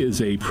TV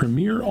is a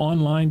premier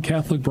online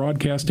Catholic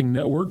broadcasting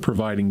network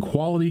providing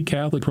quality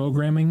Catholic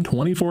programming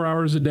 24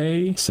 hours a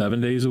day, 7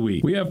 days a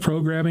week. We have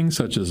programming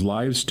such as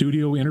live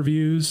studio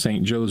interviews,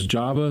 St. Joe's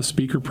Java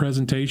speaker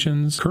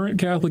presentations, current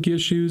Catholic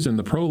issues, and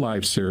the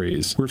Pro-Life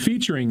series. We're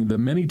featuring the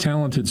many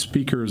talented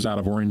speakers out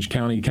of Orange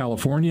County,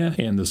 California,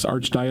 and this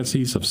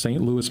Archdiocese of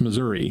St. Louis,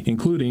 Missouri,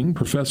 including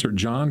Professor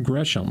John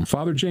Gresham,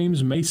 Father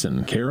James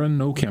Mason, Karen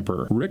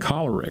Nokemper, Rick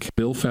Hollerick,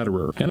 Bill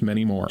Federer, and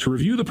many more. To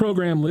review the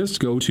program list,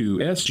 go to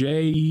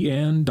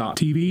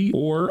sjen.tv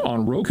or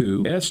on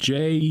Roku,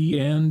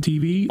 SJEN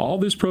TV. All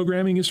this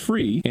programming is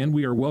free, and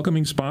we are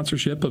welcoming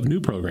sponsorship of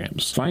new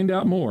programs. Find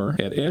out more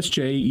at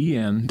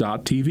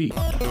sjen.tv.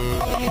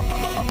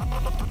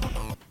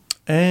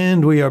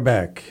 And we are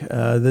back.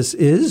 This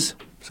is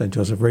St.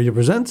 Joseph Radio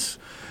Presents.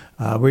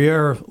 We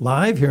are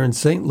live here in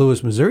St.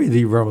 Louis, Missouri,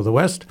 the Realm of the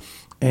West,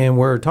 and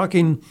we're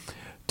talking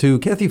to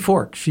Kathy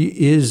Forck. She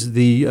is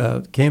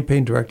the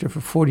campaign director for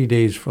 40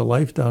 Days for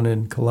Life down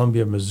in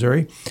Columbia,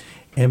 Missouri.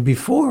 And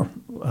before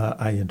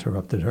I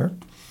interrupted her,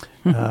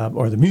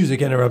 or the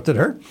music interrupted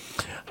her,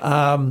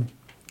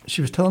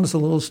 she was telling us a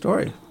little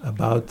story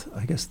about,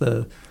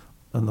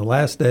 on the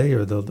last day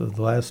or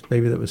the last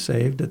baby that was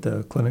saved at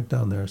the clinic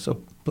down there.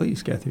 So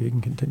please, Kathy, you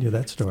can continue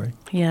that story.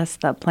 Yes,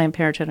 the Planned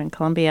Parenthood in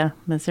Columbia,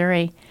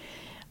 Missouri.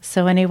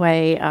 So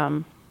anyway,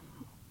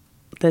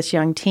 this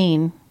young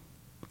teen,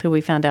 who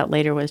we found out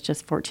later was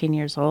just 14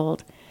 years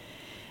old,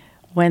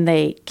 when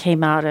they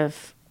came out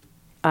of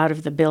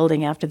the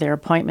building after their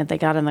appointment, they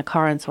got in the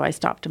car, and so I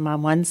stopped them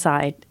on one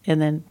side,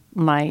 and then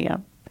my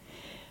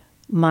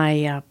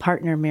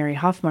partner, Mary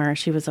Hoffmeyer,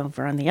 she was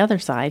over on the other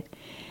side.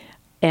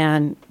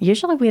 And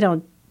usually we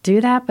don't do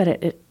that,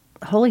 but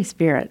Holy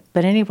Spirit.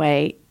 But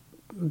anyway,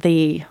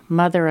 the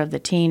mother of the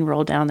teen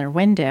rolled down their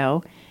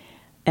window,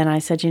 and I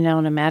said,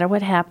 no matter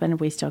what happened,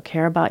 we still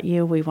care about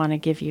you. We want to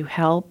give you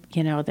help.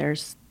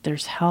 There's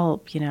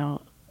help,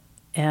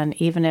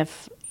 and even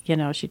if,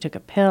 she took a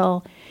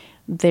pill,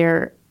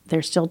 there's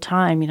still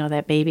time,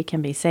 that baby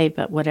can be saved,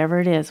 but whatever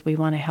it is, we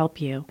want to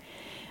help you.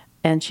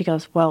 And she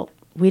goes, well,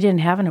 we didn't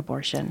have an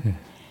abortion.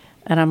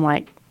 And I'm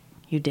like,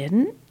 you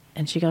didn't?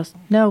 And she goes,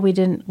 no, we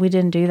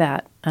didn't do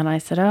that. And I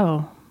said,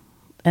 oh.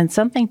 And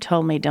something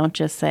told me, don't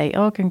just say,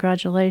 oh,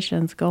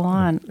 congratulations, go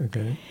on.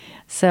 Okay.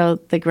 So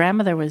the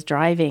grandmother was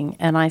driving,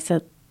 and I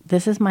said,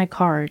 this is my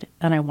card,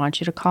 and I want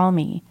you to call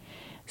me.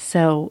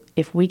 So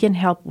if we can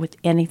help with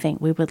anything,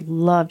 we would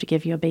love to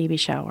give you a baby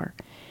shower.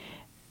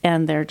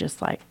 And they're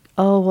just like,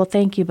 oh, well,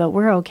 thank you, but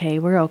we're okay.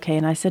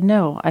 And I said,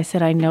 no. I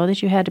said, I know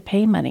that you had to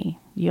pay money.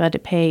 You had to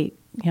pay,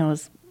 it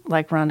was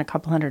like around a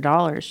couple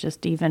 $100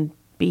 just to even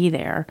be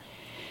there.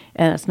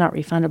 And it's not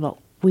refundable.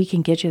 We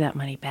can get you that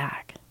money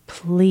back.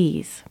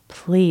 Please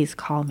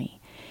call me.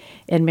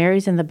 And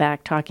Mary's in the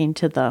back talking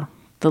to the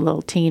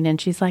little teen,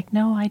 and she's like,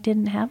 no, I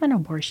didn't have an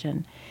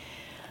abortion.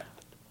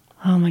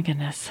 Oh, my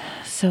goodness.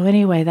 So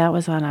anyway, that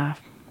was on a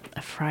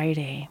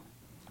Friday.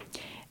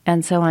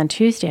 And so on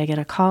Tuesday, I get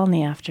a call in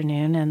the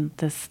afternoon, and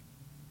this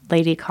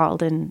lady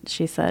called, and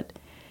she said,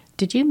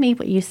 did you mean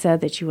what you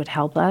said that you would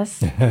help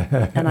us?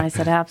 And I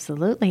said,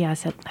 absolutely. I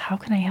said, how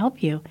can I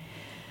help you?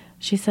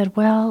 She said,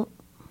 well,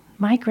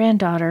 my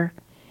granddaughter,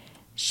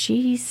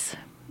 she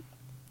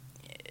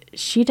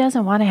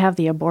doesn't want to have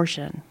the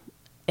abortion,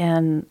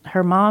 and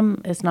her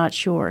mom is not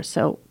sure.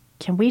 So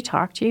can we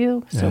talk to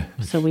you?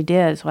 So we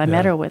did. So I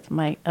met her with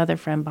my other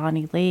friend,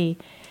 Bonnie Lee,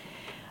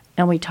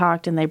 and we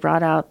talked, and they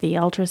brought out the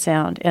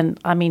ultrasound. And,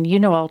 I mean,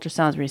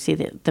 ultrasounds where you see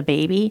the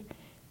baby.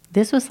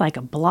 This was like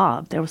a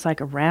blob. There was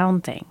like a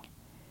round thing.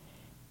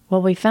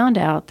 Well, we found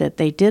out that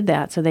they did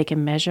that so they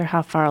can measure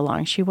how far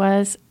along she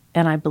was,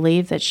 and I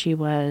believe that she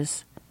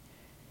was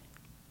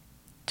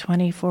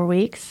 24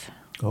 weeks.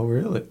 Oh,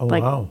 really? Oh,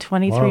 like wow.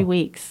 23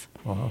 weeks.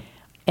 Wow.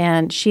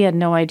 And she had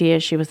no idea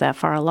she was that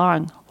far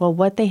along. Well,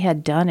 what they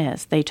had done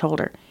is they told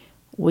her,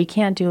 we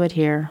can't do it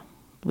here.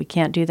 We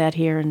can't do that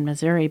here in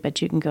Missouri,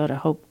 but you can go to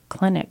Hope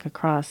Clinic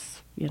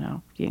across, you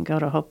can go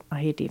to Hope.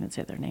 I hate to even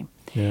say their name.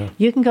 Yeah.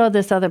 You can go to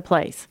this other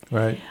place.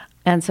 Right.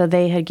 And so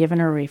they had given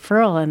her a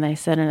referral, and they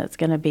said, and it's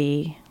going to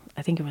be,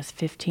 I think it was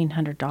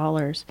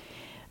 $1,500.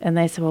 And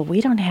they said, well, we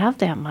don't have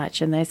that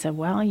much. And they said,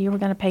 well, you were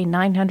going to pay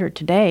 $900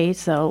 today.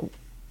 So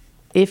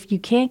if you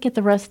can't get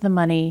the rest of the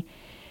money,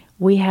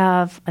 we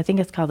have, I think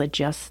it's called I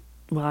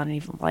don't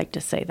even like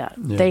to say that.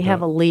 Yeah, they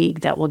have a league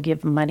that will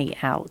give money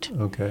out.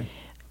 Okay.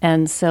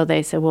 And so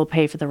they said, we'll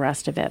pay for the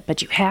rest of it.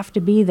 But you have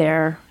to be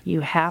there. You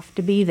have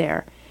to be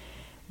there.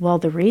 Well,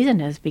 the reason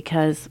is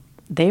because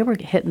they were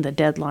hitting the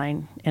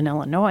deadline in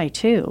Illinois,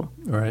 too.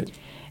 Right.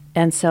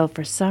 And so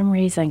for some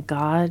reason,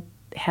 God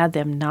had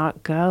them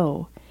not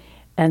go.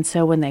 And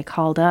so when they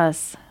called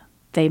us,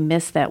 they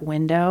missed that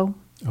window.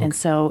 Okay. And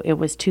so it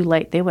was too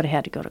late. They would have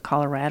had to go to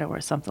Colorado or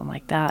something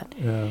like that.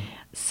 Yeah.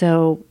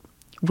 So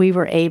we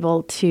were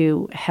able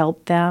to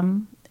help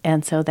them.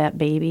 And so that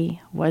baby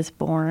was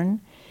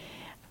born.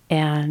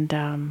 And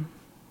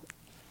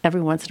every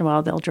once in a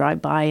while, they'll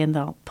drive by and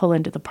they'll pull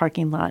into the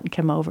parking lot and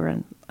come over.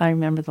 And I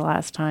remember the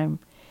last time,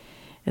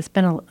 it's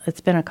been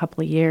a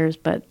couple of years,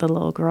 but the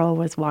little girl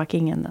was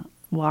walking.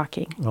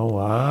 Oh,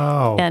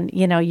 wow. And,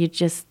 you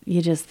just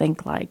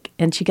think like,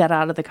 and she got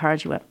out of the car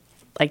and she went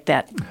like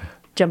that,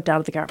 jumped out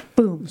of the car,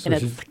 boom. So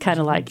and it's kind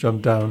of like,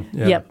 jumped down.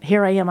 Yeah. Yep,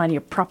 here I am on your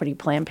property,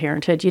 Planned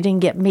Parenthood. You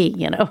didn't get me,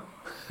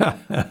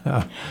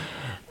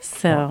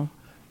 So.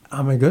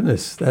 Oh my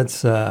goodness,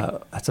 that's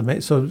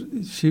amazing. So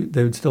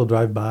they would still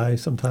drive by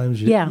sometimes.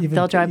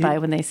 They'll drive by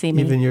when they see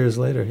me. Even years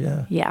later,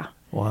 yeah. Yeah.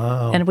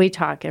 Wow. And we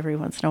talk every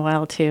once in a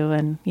while too,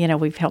 and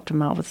we've helped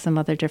them out with some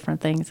other different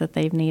things that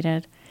they've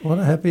needed. What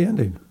a happy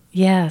ending.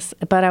 Yes,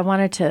 but I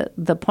wanted to.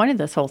 The point of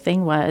this whole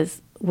thing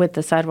was with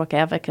the Sidewalk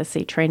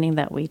advocacy training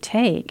that we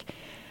take.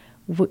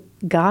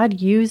 God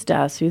used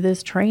us through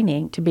this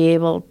training to be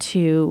able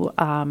to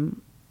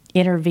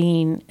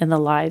intervene in the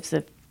lives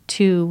of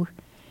 2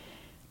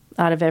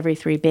 out of every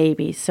 3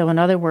 babies. So in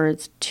other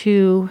words,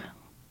 2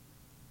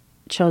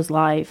 chose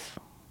life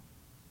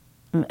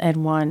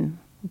and 1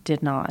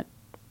 did not.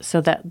 So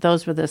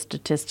those were the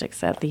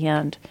statistics at the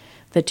end.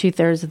 The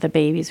 2/3 of the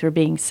babies were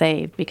being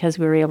saved because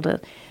we were able to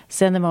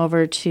send them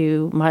over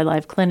to My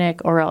Life Clinic,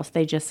 or else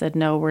they just said,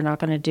 no, we're not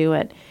going to do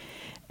it.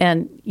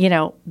 And,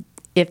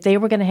 if they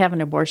were going to have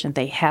an abortion,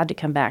 they had to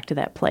come back to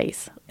that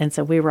place. And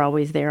so we were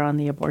always there on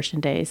the abortion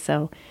days.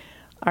 So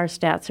our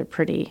stats are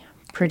pretty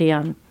pretty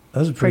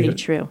Those are pretty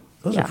true.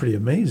 Those Yeah. are pretty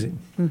amazing.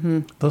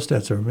 Mm-hmm. Those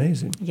stats are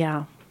amazing.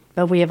 Yeah.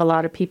 But we have a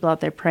lot of people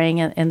out there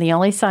praying, and the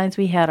only signs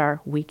we had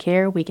are we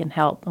care, we can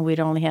help, and we'd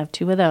only have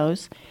 2 of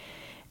those.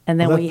 And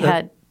then we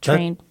had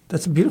trained.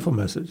 That's a beautiful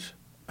message.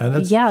 And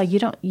that's, Yeah, you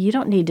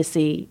don't need to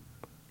see,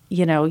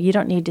 you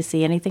don't need to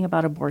see anything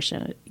about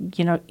abortion.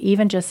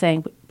 Even just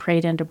saying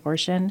prayed into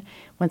abortion,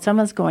 when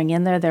someone's going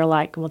in there, they're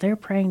like, well, they're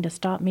praying to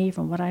stop me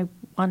from what I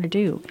want to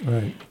do.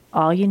 right.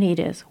 All you need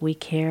is we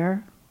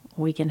care,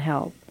 we can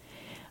help.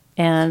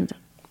 And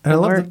And it I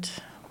love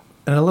worked.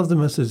 And I love the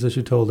message that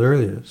you told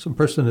earlier. Some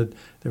person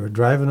they were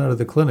driving out of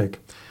the clinic,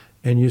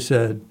 and you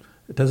said,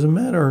 it doesn't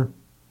matter,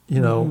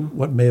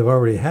 what may have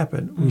already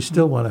happened. We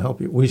still want to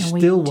help you. We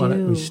still want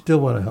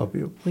to help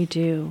you. We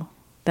do.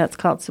 That's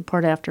called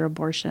Support After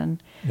Abortion.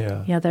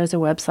 Yeah. Yeah, there's a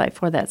website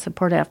for that,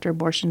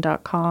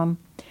 supportafterabortion.com.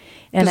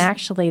 And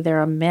actually,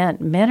 there are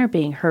men are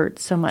being hurt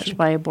so much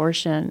by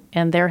abortion,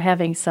 and they're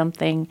having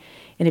something.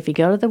 And if you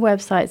go to the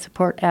website,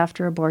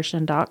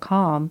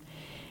 supportafterabortion.com,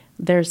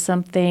 there's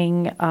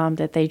something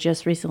that they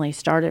just recently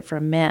started for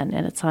men,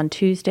 and it's on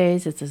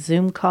Tuesdays. It's a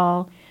Zoom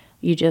call.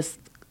 You just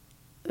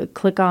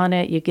click on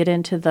it. You get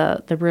into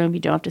the room. You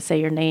don't have to say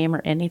your name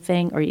or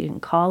anything, or you can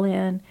call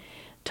in,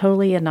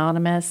 totally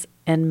anonymous.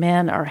 And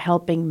men are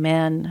helping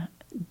men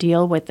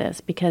deal with this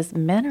because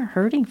men are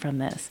hurting from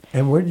this.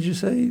 And where did you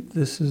say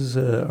this is,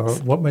 or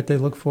what might they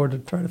look for to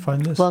try to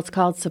find this? Well, it's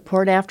called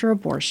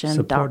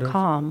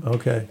supportafterabortion.com.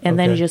 Okay. And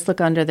then you just look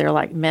under there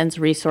like men's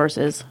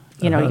resources.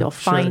 You'll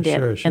find it.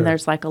 Sure. And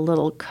there's like a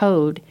little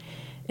code.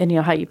 And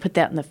how you put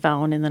that in the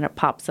phone and then it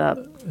pops up.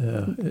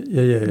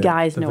 Yeah.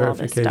 Guys the know all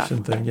this stuff.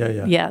 verification thing.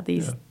 Yeah. Yeah,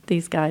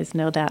 these guys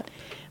know that.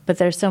 But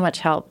there's so much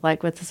help.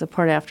 Like with the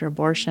Support After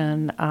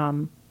Abortion,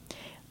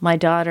 my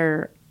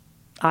daughter,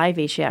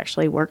 Ivy, she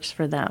actually works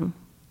for them.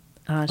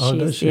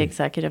 She's the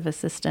executive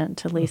assistant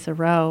to Lisa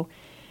Rowe.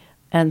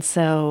 And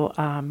so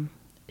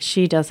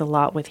she does a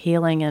lot with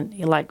healing. And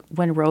like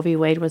when Roe v.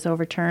 Wade was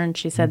overturned,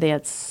 she said they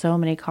had so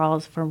many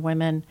calls from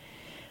women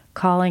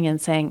calling and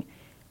saying,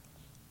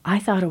 I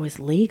thought it was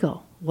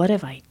legal. What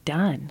have I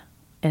done?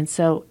 And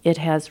so it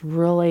has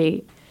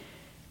really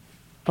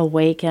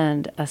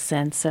awakened a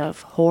sense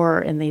of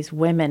horror in these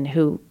women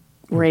who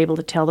were able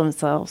to tell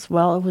themselves,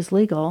 well, it was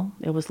legal,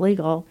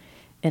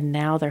 and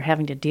now they're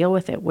having to deal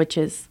with it, which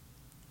is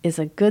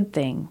a good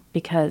thing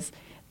because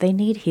they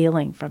need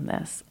healing from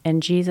this.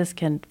 And Jesus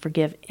can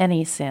forgive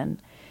any sin,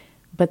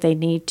 but they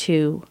need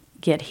to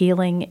get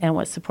healing. And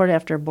with Support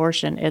After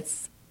Abortion,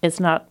 it's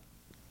not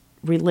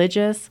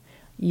religious.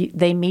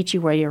 They meet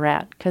you where you're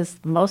at because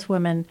most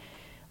women,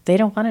 they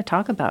don't want to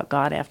talk about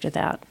God after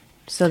that.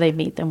 So they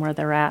meet them where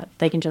they're at.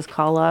 They can just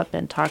call up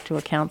and talk to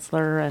a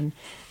counselor, and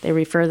they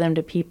refer them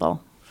to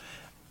people.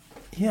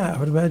 Yeah, I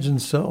would imagine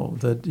so.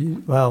 That you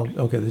don't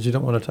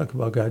want to talk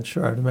about God.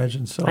 Sure, I'd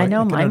imagine so. I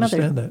know I my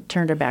mother that.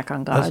 turned her back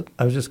on God.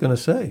 I was just going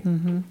to say.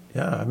 Mm-hmm.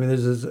 Yeah, I mean,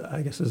 there's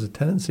a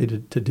tendency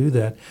to do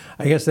that.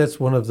 I guess that's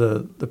one of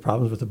the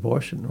problems with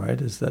abortion, right?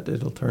 Is that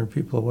it'll turn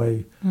people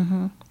away,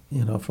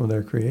 from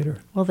their Creator.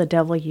 Well, the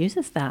devil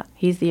uses that.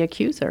 He's the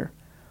accuser.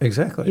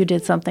 Exactly. You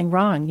did something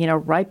wrong,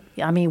 right?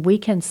 I mean, we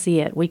can see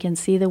it. We can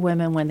see the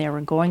women when they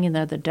were going in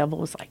there. The devil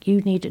was like,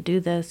 you need to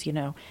do this,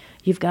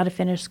 You've got to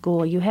finish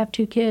school. You have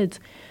 2 kids.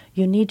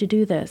 You need to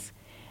do this.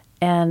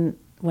 And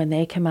when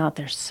they come out,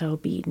 they're so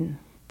beaten.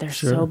 They're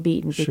so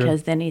beaten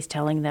because then he's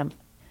telling them,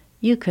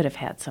 you could have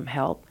had some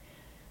help.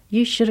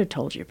 You should have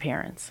told your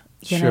parents.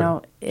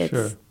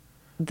 It's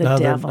the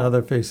devil. Now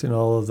they're facing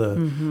all of the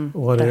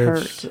what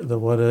ifs,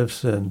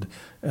 and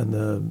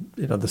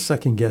the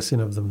second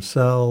guessing of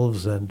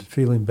themselves and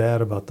feeling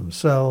bad about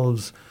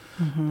themselves,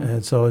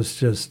 and so it's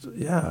just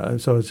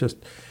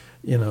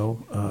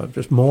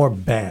just more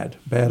bad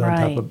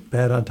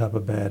on top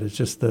of bad. It's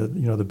just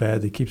the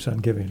bad that keeps on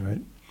giving,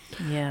 right?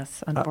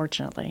 Yes,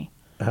 unfortunately.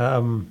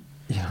 I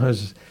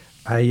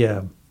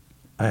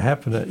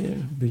happened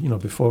to,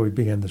 before we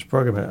began this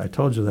program, I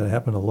told you that I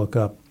happened to look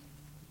up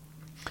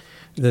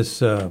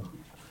this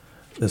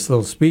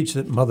little speech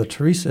that Mother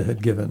Teresa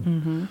had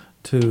given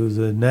to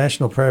the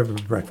National Prayer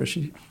Breakfast.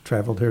 She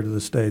traveled here to the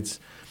States,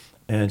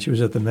 and she was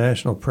at the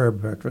National Prayer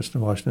Breakfast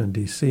in Washington,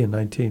 D.C. in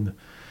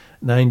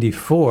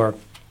 1994,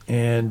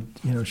 and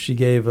she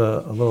gave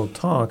a little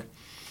talk,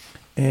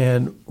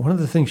 and one of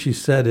the things she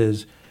said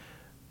is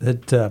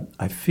that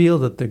I feel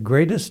that the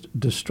greatest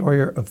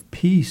destroyer of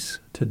peace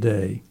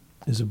today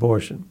is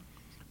abortion,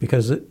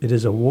 because it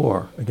is a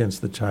war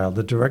against the child,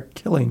 the direct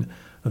killing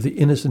of the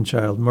innocent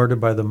child murdered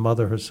by the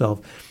mother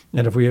herself.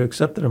 And if we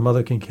accept that a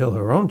mother can kill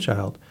her own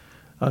child,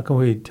 how can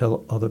we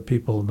tell other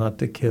people not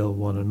to kill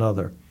one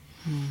another?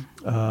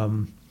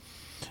 And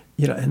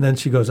then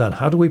she goes on,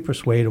 how do we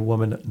persuade a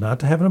woman not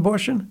to have an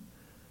abortion?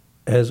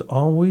 As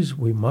always,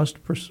 we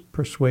must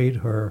persuade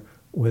her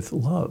with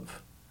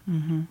love.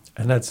 And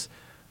that's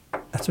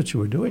what you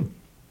were doing.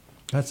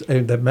 That's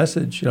that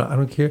message. I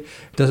don't care.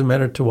 It doesn't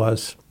matter to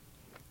us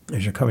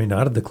as you're coming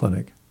out of the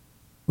clinic.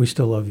 We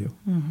still love you.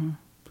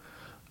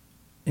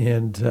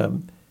 And,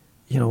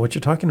 what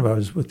you're talking about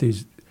is with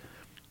these,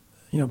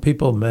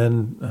 people,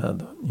 men,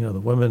 the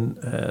women,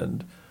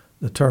 and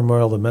the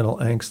turmoil, the mental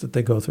angst that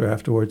they go through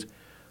afterwards,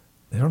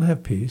 they don't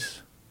have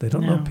peace. They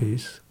don't know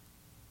peace.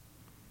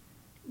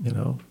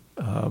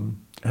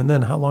 And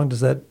then how long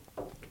does that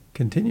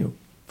continue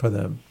for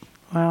them?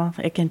 Well,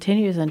 it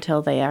continues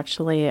until they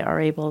actually are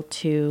able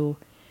to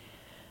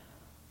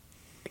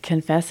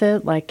confess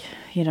it,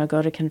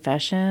 go to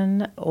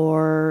confession,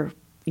 or,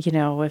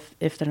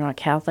 if they're not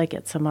Catholic,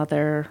 get some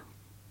other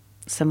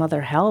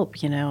help,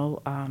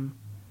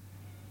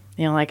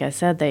 like I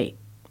said,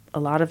 a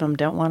lot of them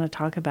don't want to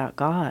talk about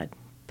God,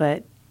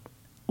 but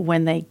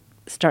when they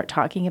start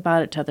talking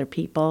about it to other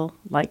people,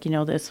 like,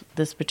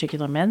 this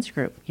particular men's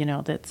group,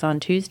 that's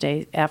on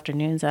Tuesday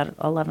afternoons at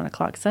 11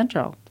 o'clock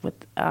Central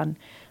on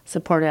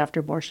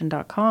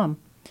supportafterAbortion.com,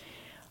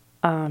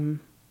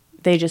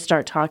 they just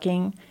start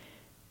talking,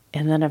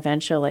 and then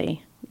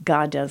eventually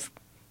God does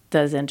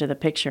enter the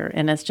picture.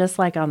 And it's just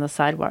like on the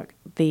Sidewalk,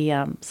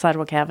 the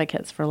Sidewalk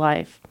Advocates for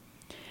Life.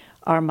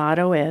 Our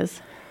motto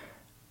is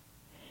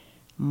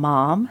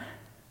Mom,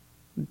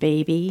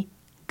 Baby,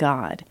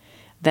 God.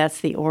 That's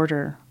the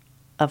order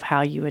of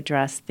how you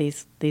address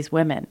these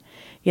women.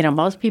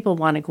 Most people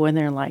want to go in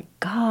there and like,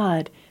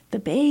 God, the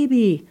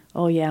baby.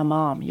 Oh yeah,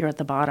 Mom, you're at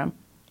the bottom.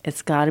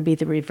 It's got to be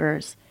the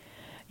reverse.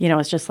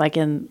 It's just like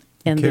in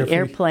the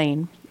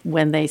airplane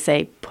when they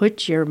say,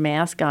 put your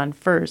mask on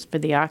first for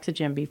the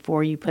oxygen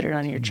before you put it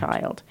on your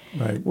child.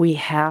 Right. We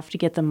have to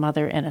get the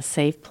mother in a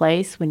safe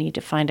place. We need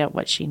to find out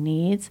what she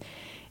needs.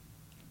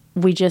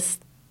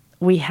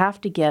 We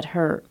have to get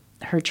her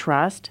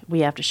trust.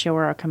 We have to show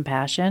her our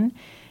compassion.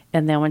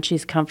 And then when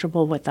she's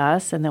comfortable with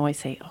us, and then we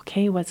say,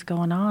 okay, what's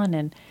going on?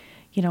 And,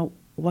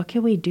 what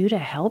can we do to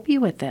help you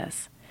with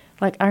this?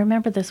 Like, I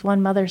remember this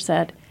one mother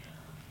said,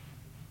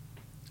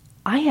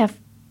 I have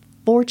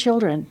 4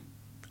 children.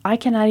 I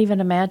cannot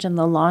even imagine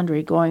the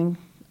laundry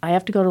I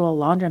have to go to a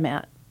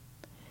laundromat.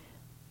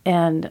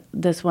 And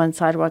this one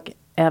Sidewalk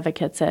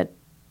advocate said,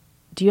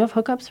 do you have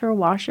hookups for a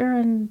washer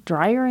and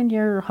dryer in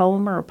your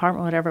home or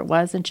apartment, whatever it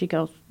was? And she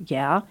goes,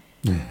 yeah.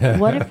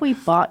 What if we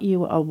bought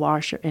you a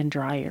washer and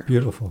dryer?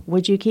 Beautiful.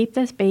 Would you keep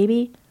this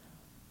baby?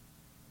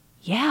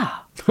 Yeah.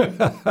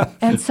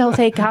 And so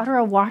they got her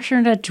a washer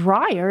and a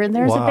dryer, and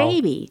there's a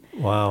baby.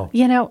 Wow.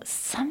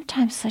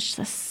 Sometimes such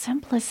the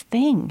simplest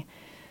thing.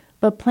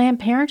 But Planned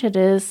Parenthood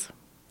is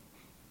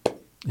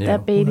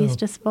that baby's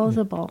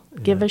disposable. Yeah.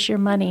 Give us your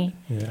money.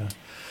 Yeah.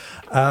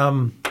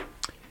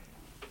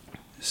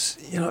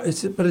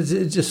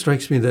 It just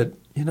strikes me that,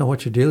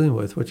 what you're dealing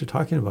with, what you're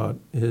talking about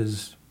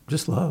is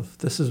just love.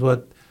 This is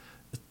what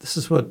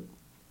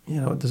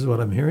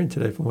I'm hearing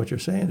today from what you're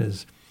saying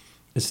is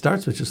it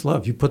starts with just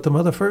love. You put the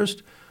mother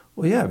first.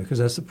 Well, yeah, because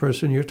that's the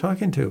person you're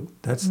talking to.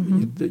 That's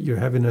you're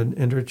having an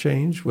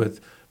interchange with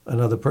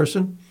another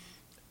person,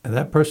 and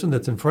that person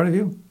that's in front of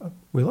you,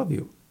 we love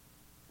you.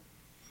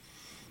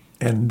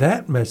 And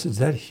that message,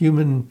 that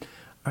human,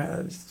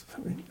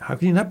 how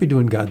can you not be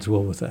doing God's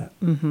will with that?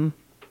 Mm-hmm.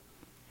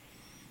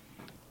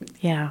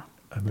 Yeah.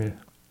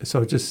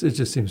 So it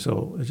just seems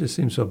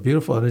so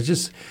beautiful, and it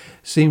just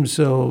seems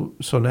so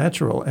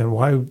natural. And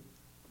why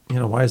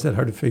is that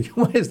hard to figure?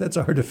 Why is that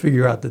so hard to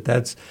figure out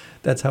that's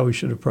how we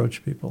should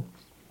approach people?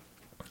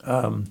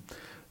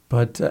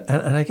 But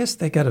I guess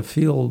they got to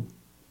feel,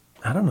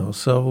 I don't know.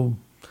 So,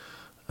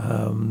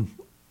 well,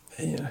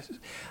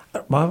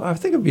 I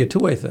think it'd be a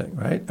two-way thing,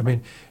 right?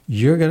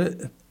 You're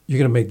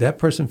gonna make that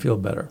person feel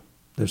better.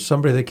 There's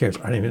somebody that cares.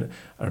 I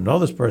don't know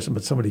this person,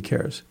 but somebody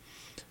cares.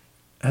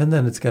 And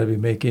then it's got to be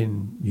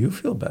making you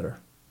feel better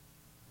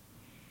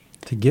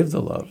to give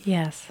the love.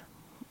 Yes.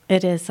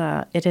 It is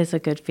a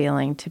good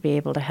feeling to be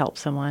able to help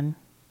someone.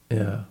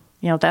 Yeah.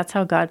 That's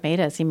how God made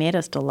us. He made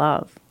us to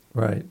love.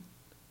 Right.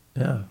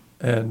 Yeah.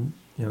 And,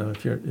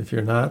 if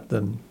you're not,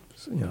 then,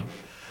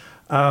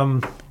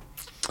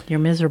 you're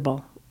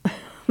miserable.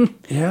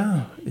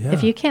 Yeah.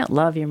 If you can't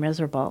love, you're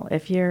miserable.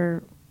 If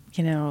you're,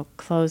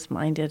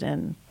 closed-minded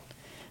and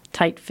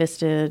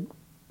tight-fisted,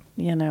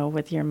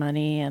 with your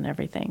money and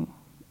everything,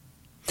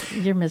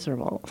 you're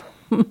miserable.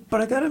 But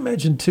I got to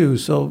imagine too.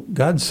 So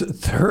God's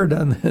third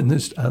on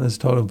this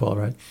totem pole,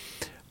 right?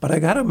 But I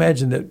got to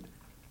imagine that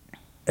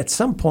at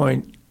some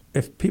point,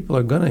 if people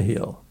are going to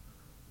heal,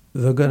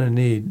 they're going to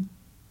need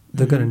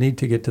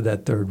to get to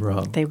that third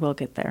rung. They will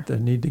get there. They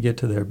need to get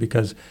to there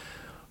because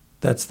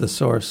that's the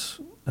source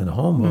and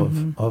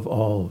home of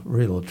all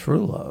real,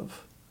 true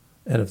love.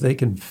 And if they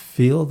can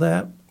feel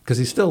that, because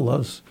He still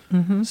loves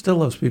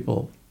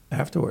people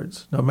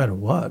afterwards, no matter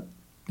what.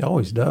 He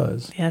always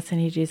does. Yes, and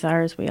He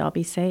desires we all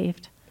be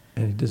saved.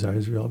 And He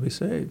desires we all be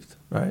saved,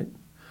 right?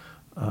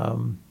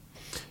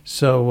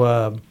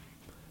 So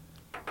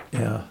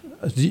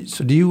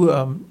do you,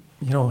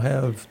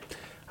 have,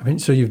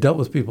 so you've dealt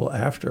with people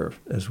after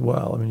as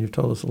well. You've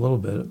told us a little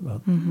bit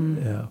about,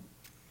 yeah.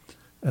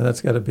 And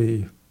that's got to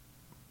be,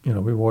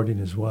 rewarding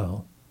as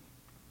well.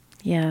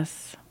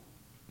 Yes.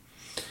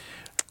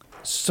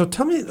 So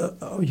tell me,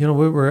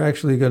 we're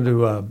actually going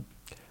to,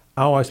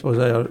 I suppose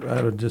I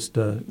ought to just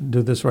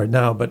do this right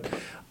now, but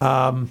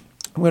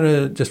I'm going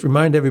to just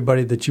remind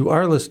everybody that you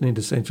are listening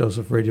to St.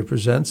 Joseph Radio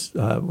Presents.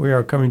 We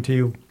are coming to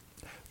you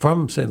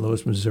from St.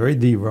 Louis, Missouri,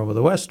 the Rome of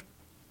the West.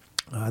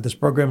 This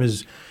program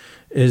is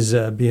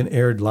being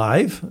aired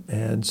live,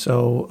 and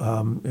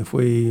so if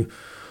we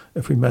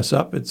mess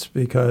up, it's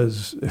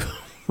because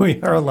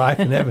we are live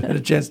and haven't had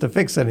a chance to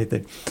fix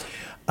anything.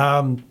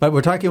 But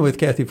we're talking with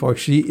Kathy Forck.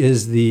 She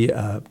is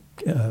the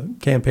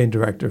campaign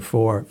director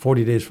for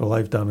 40 Days for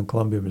Life down in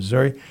Columbia,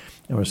 Missouri,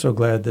 and we're so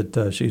glad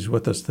that she's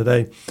with us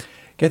today.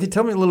 Kathy,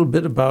 tell me a little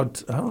bit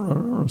about, I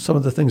don't know, some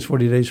of the things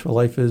 40 Days for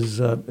Life is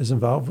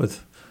involved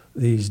with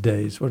these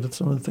days. What are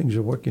some of the things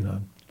you're working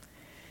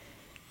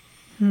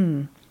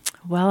on?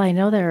 Well, I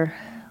know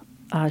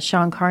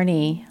Sean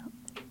Carney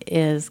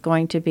is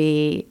going to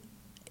be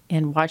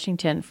in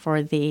Washington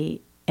for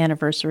the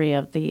anniversary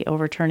of the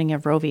overturning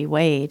of Roe v.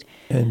 Wade.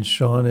 And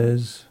Sean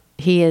is?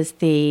 He is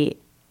the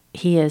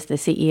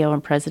CEO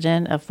and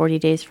president of 40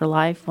 Days for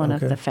Life, one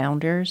of the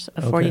founders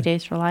of 40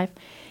 Days for Life.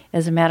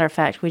 As a matter of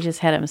fact, we just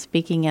had him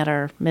speaking at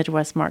our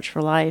Midwest March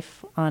for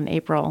Life on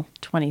April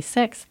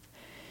 26th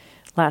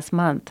last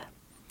month.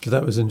 So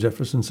that was in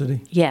Jefferson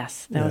City?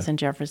 Yes, that was in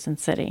Jefferson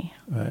City.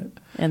 Right.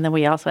 And then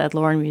we also had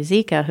Lauren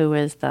Musica, who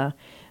is the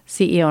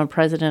CEO and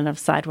president of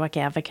Sidewalk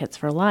Advocates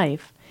for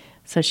Life.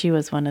 So she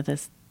was one of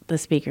the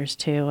speakers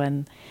too.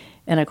 And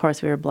of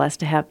course, we were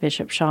blessed to have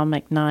Bishop Sean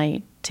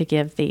McKnight to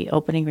give the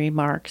opening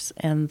remarks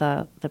and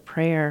the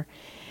prayer.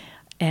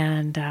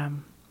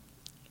 And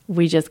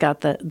we just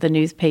got the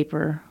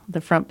newspaper, the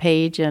front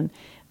page, and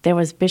there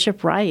was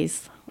Bishop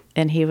Rice,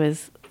 and he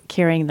was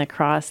carrying the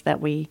cross that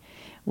we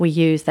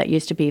used that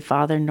used to be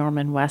Father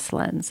Norman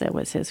Westland's. It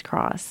was his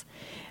cross.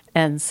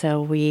 And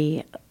so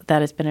that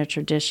has been a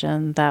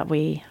tradition that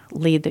we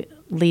lead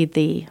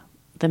the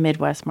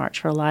Midwest March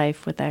for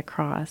Life with that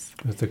cross.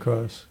 With the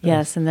cross.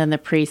 Yes, and then the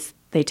priests,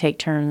 they take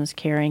turns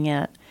carrying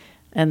it.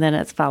 And then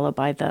it's followed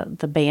by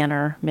the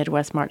banner,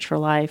 Midwest March for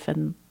Life,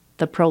 and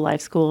the Pro-Life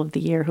School of the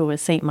Year, who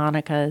was St.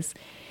 Monica's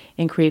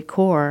in Creve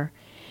Coeur.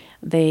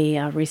 They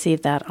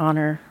received that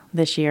honor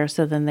this year,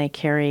 so then they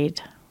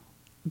carried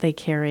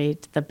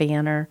the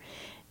banner.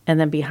 And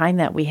then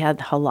behind that, we had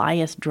the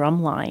Helias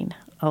Drumline.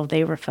 Oh,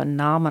 they were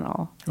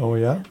phenomenal. Oh,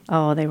 yeah?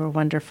 Oh, they were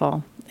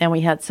wonderful. And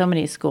we had so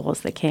many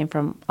schools that came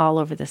from all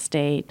over the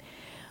state.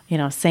 You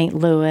know, St.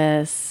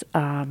 Louis,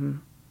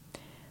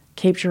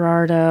 Cape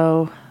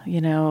Girardeau,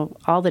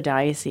 all the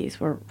dioceses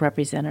were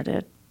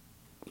represented.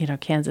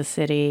 Kansas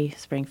City,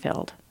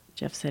 Springfield,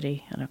 Jeff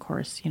City, and of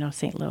course,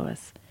 St.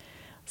 Louis.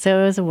 So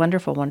it was a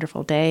wonderful,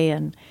 wonderful day.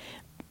 And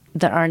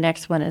our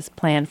next one is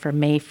planned for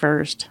May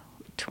 1st,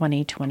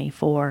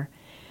 2024.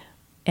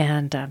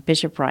 And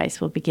Bishop Rice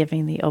will be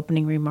giving the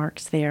opening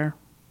remarks there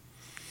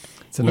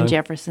in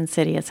Jefferson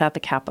City. It's at the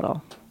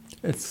Capitol.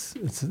 It's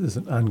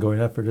an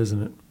ongoing effort,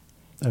 isn't it?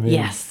 I mean,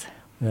 yes.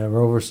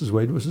 Roe versus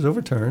Wade was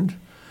overturned.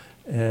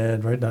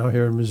 And right now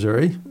here in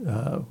Missouri,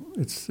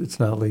 it's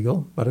not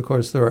legal. But of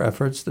course, there are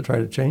efforts to try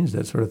to change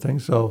that sort of thing.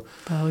 So,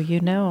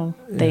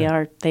 they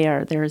are.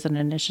 There's an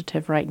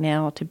initiative right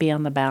now to be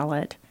on the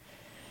ballot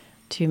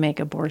to make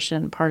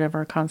abortion part of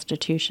our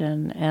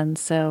Constitution. And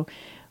so,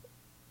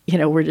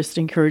 we're just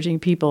encouraging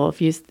people,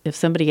 if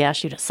somebody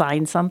asks you to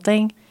sign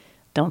something,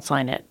 don't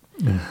sign it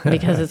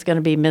because it's going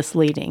to be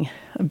misleading.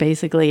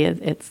 Basically,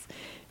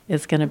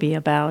 it's going to be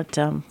about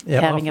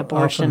having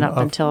abortion up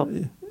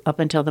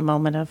until the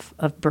moment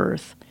of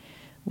birth,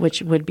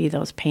 which would be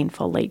those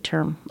painful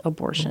late-term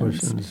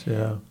abortions.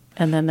 Yeah.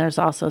 And then there's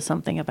also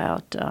something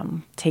about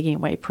taking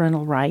away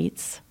parental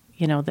rights,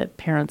 that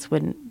parents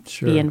wouldn't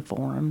be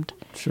informed.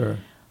 Sure.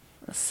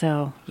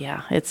 So,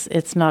 yeah,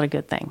 it's not a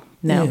good thing.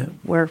 No,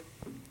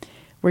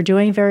 we're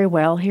doing very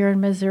well here in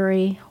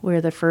Missouri.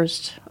 We're the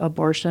first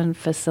abortion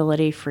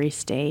facility-free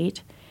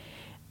state.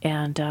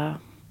 And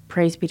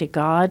praise be to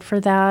God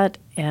for that.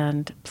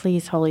 And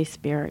please, Holy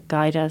Spirit,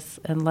 guide us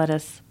and let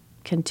us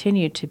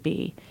continue to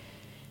be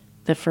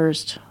the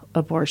first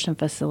abortion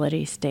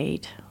facility-free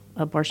state.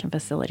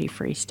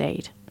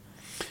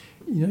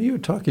 You were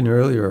talking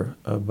earlier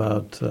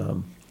about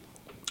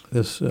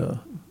this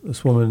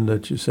woman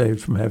that you saved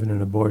from having an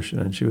abortion,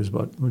 and she was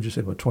about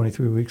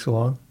 23 weeks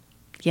along?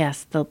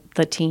 Yes, the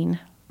teen.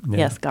 Yeah,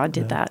 yes, God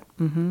did that.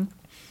 Mm-hmm.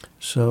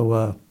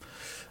 So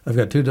I've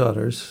got two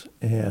daughters,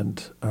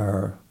 and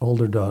our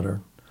older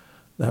daughter,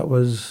 that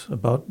was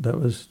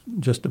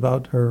just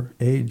about her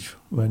age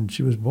when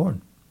she was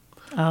born.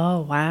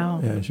 Oh,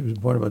 wow. Yeah, she was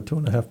born about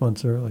 2.5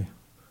 months early.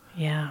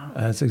 Yeah.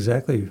 That's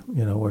exactly,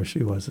 where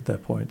she was at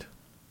that point.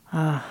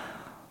 That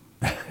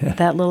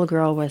little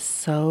girl was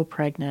so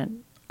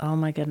pregnant. Oh,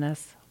 my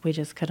goodness. We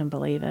just couldn't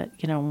believe it.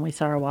 When we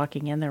saw her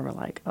walking in there, we're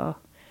like, oh.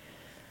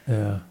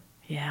 Yeah.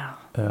 Yeah.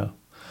 Yeah.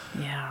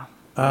 Yeah.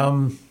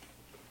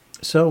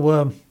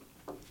 So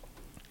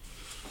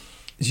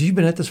you've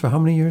been at this for how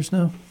many years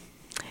now?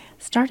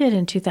 Started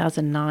in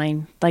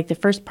 2009, like the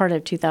first part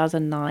of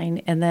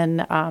 2009. And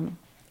then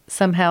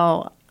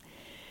somehow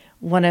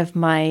one of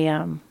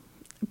my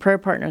prayer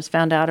partners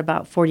found out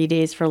about 40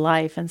 Days for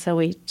Life. And so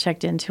we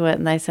checked into it,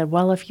 and they said,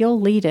 well, if you'll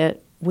lead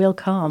it, we'll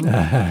come.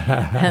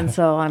 And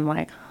so I'm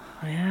like,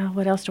 yeah,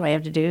 what else do I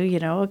have to do?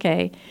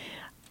 Okay.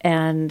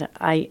 And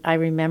I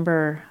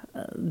remember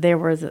there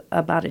was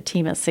about a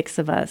team of 6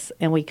 of us,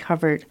 and we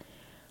covered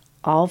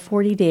all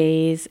 40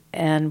 days,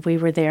 and we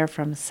were there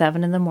from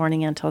 7 in the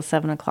morning until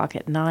 7 o'clock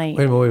at night.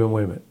 Wait a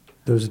minute.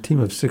 There was a team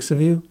of 6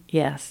 of you?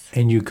 Yes.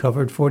 And you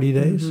covered 40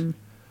 days? Mm-hmm.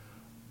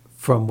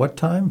 From what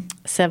time?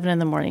 7 in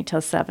the morning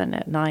till 7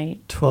 at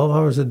night. 12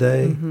 hours a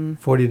day, Mm-hmm.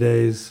 40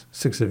 days,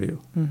 6 of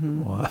you.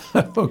 Mm-hmm. Wow.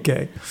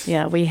 Okay.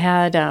 Yeah, we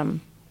had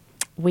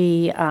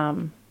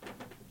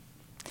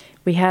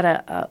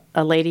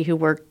a lady who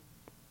worked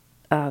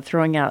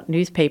throwing out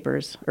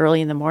newspapers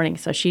early in the morning,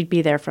 so she'd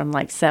be there from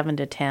like 7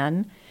 to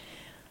 10,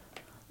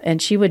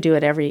 and she would do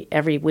it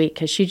every week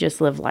because she just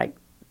lived like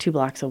 2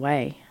 blocks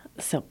away.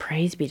 So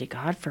praise be to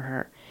God for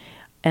her.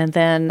 And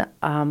then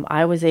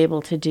I was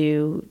able to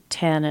do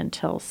 10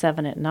 until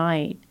 7 at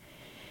night,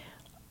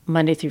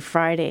 Monday through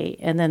Friday,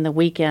 and then the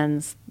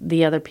weekends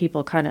the other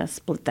people kind of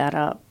split that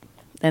up.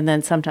 And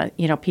then sometimes,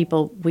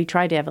 we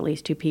tried to have at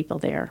least 2 people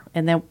there.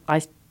 And then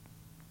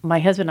my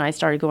husband and I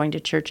started going to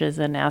churches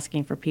and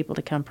asking for people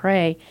to come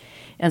pray.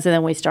 And so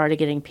then we started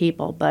getting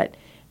people. But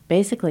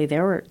basically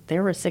there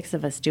were 6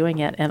 of us doing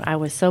it. And I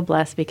was so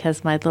blessed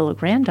because my little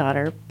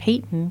granddaughter,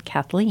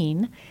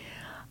 Kathleen,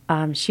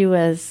 she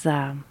was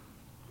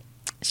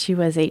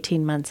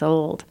 18 months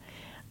old.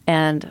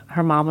 And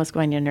her mom was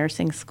going to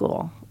nursing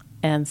school.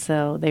 And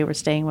so they were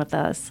staying with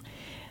us.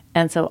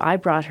 And so I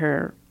brought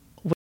her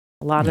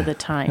a lot of the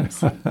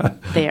times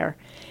there.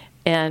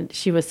 And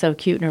she was so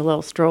cute in her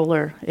little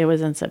stroller. It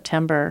was in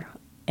September,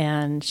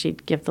 and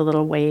she'd give the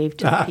little wave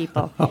to the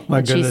people. Oh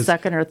my goodness. She's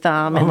sucking her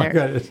thumb, Oh and my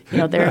goodness.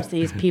 There's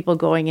these people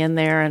going in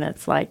there, and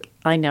it's like,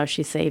 I know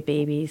she saved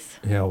babies.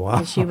 Yeah, wow.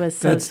 And she was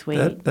so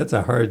sweet. That's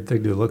a hard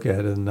thing to look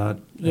at and not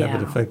have Yeah.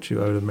 it affect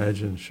you, I would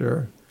imagine,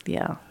 sure.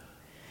 Yeah.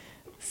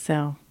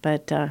 So,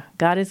 but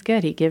God is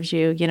good. He gives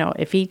you,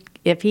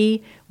 if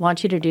he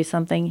wants you to do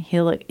something,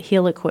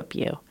 he'll equip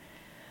you.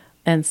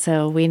 And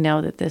so we know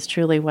that this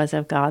truly was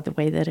of God, the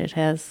way that it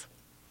has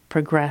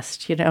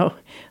progressed,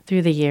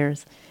 through the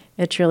years.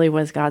 It truly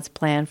was God's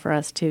plan for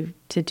us to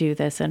do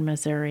this in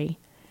Missouri.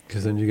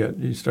 Because then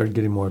you started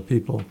getting more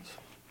people.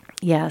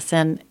 Yes,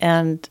 and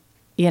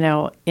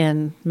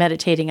in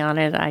meditating on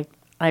it,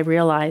 I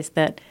realized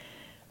that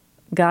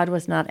God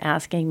was not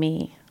asking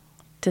me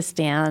to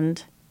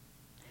stand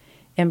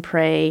and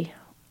pray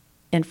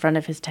in front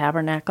of his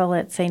tabernacle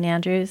at St.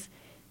 Andrews.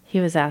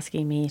 He was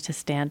asking me to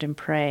stand and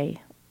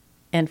pray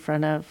in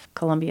front of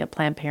Columbia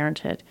Planned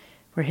Parenthood,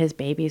 where his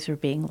babies were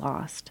being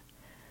lost.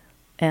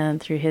 And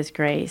through his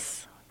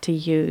grace, to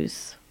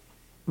use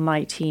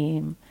my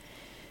team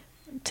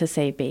to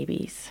save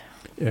babies.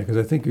 Yeah, because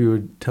I think you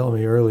were telling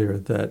me earlier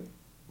that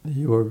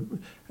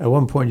at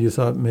one point you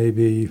thought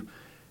maybe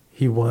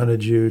he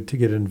wanted you to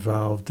get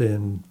involved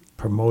in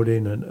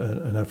promoting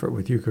an effort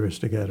with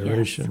Eucharistic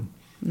adoration. Yes.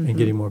 Mm-hmm. And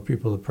getting more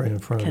people to pray in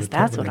front of the Because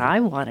that's what tabernacle. I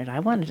wanted. I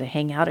wanted to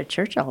hang out at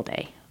church all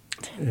day.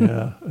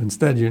 Yeah.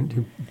 Instead,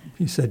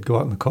 you said go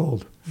out in the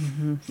cold.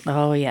 Mm-hmm.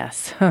 Oh,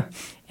 yes.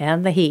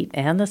 And the heat,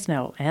 and the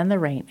snow, and the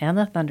rain, and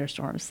the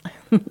thunderstorms.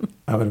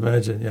 I would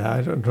imagine. Yeah,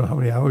 I don't know how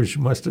many hours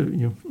you must have.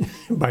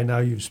 By now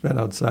you've spent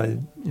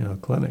outside,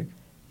 clinic.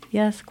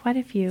 Yes, quite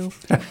a few.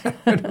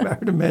 I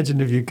would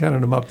imagine if you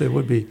counted them up, there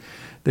would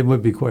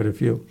be quite a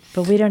few.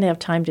 But we don't have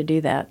time to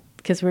do that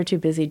because we're too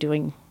busy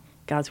doing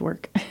God's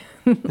work.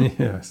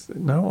 Yes.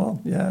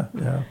 No.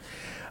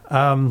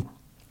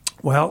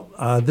 Well,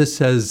 yeah. This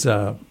has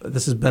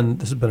been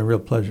a real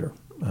pleasure.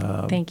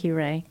 Thank you,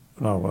 Ray.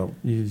 Oh well,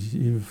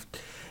 you've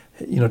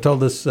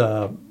told us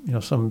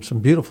some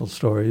beautiful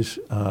stories.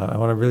 I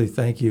want to really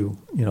thank you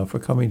for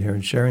coming here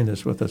and sharing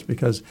this with us,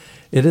 because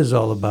it is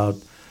all about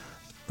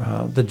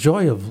the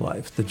joy of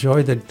life, the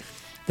joy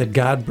that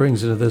God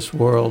brings into this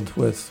world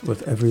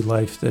with every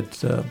life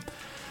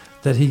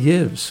that He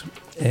gives,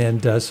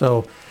 and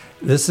so.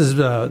 This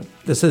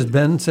has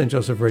been St.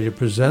 Joseph Radio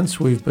Presents.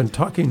 We've been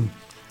talking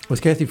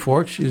with Kathy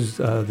Forck. She's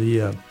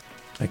the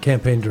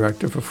campaign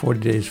director for 40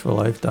 Days for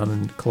Life down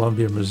in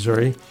Columbia,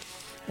 Missouri.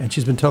 And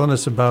she's been telling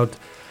us about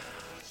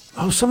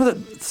some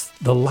of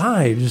the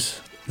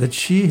lives that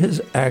she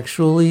has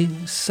actually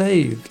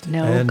saved.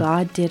 No, and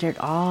God did it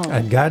all.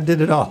 And God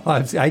did it all.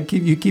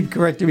 You keep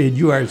correcting me, and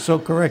you are so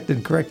correct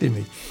in correcting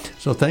me.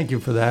 So thank you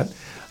for that.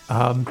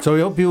 So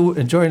we hope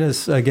you join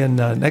us again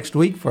next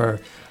week for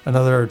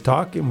another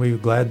talk, and we're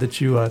glad that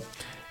you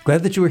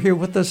were here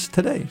with us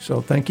today. So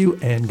thank you,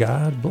 and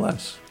God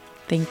bless.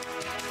 Thank you.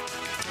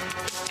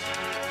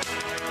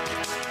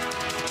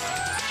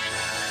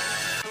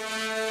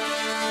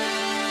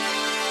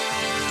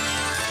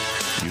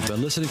 You've been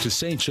listening to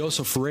St.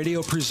 Joseph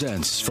Radio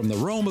Presents from the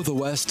Rome of the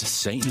West,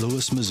 St.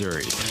 Louis,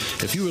 Missouri.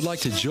 If you would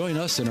like to join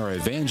us in our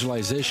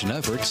evangelization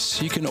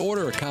efforts, you can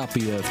order a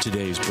copy of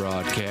today's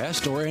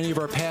broadcast or any of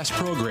our past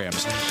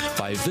programs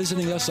by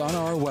visiting us on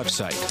our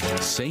website,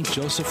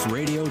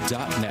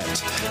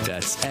 stjosephradio.net.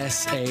 That's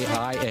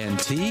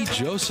SAINT,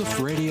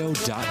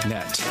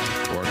 josephradio.net.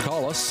 Or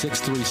call us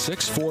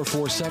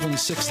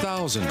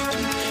 636-447-6000.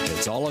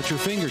 It's all at your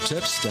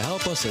fingertips to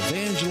help us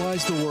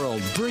evangelize the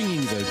world, bringing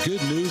the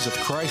good news of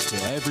Christ to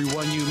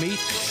everyone you meet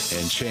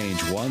and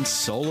change one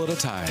soul at a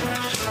time.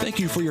 Thank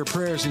you for your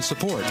prayers and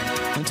support.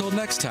 Until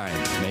next time,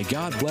 may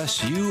God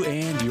bless you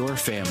and your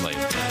family.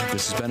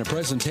 This has been a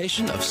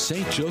presentation of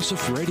St.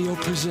 Joseph Radio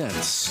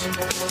Presents.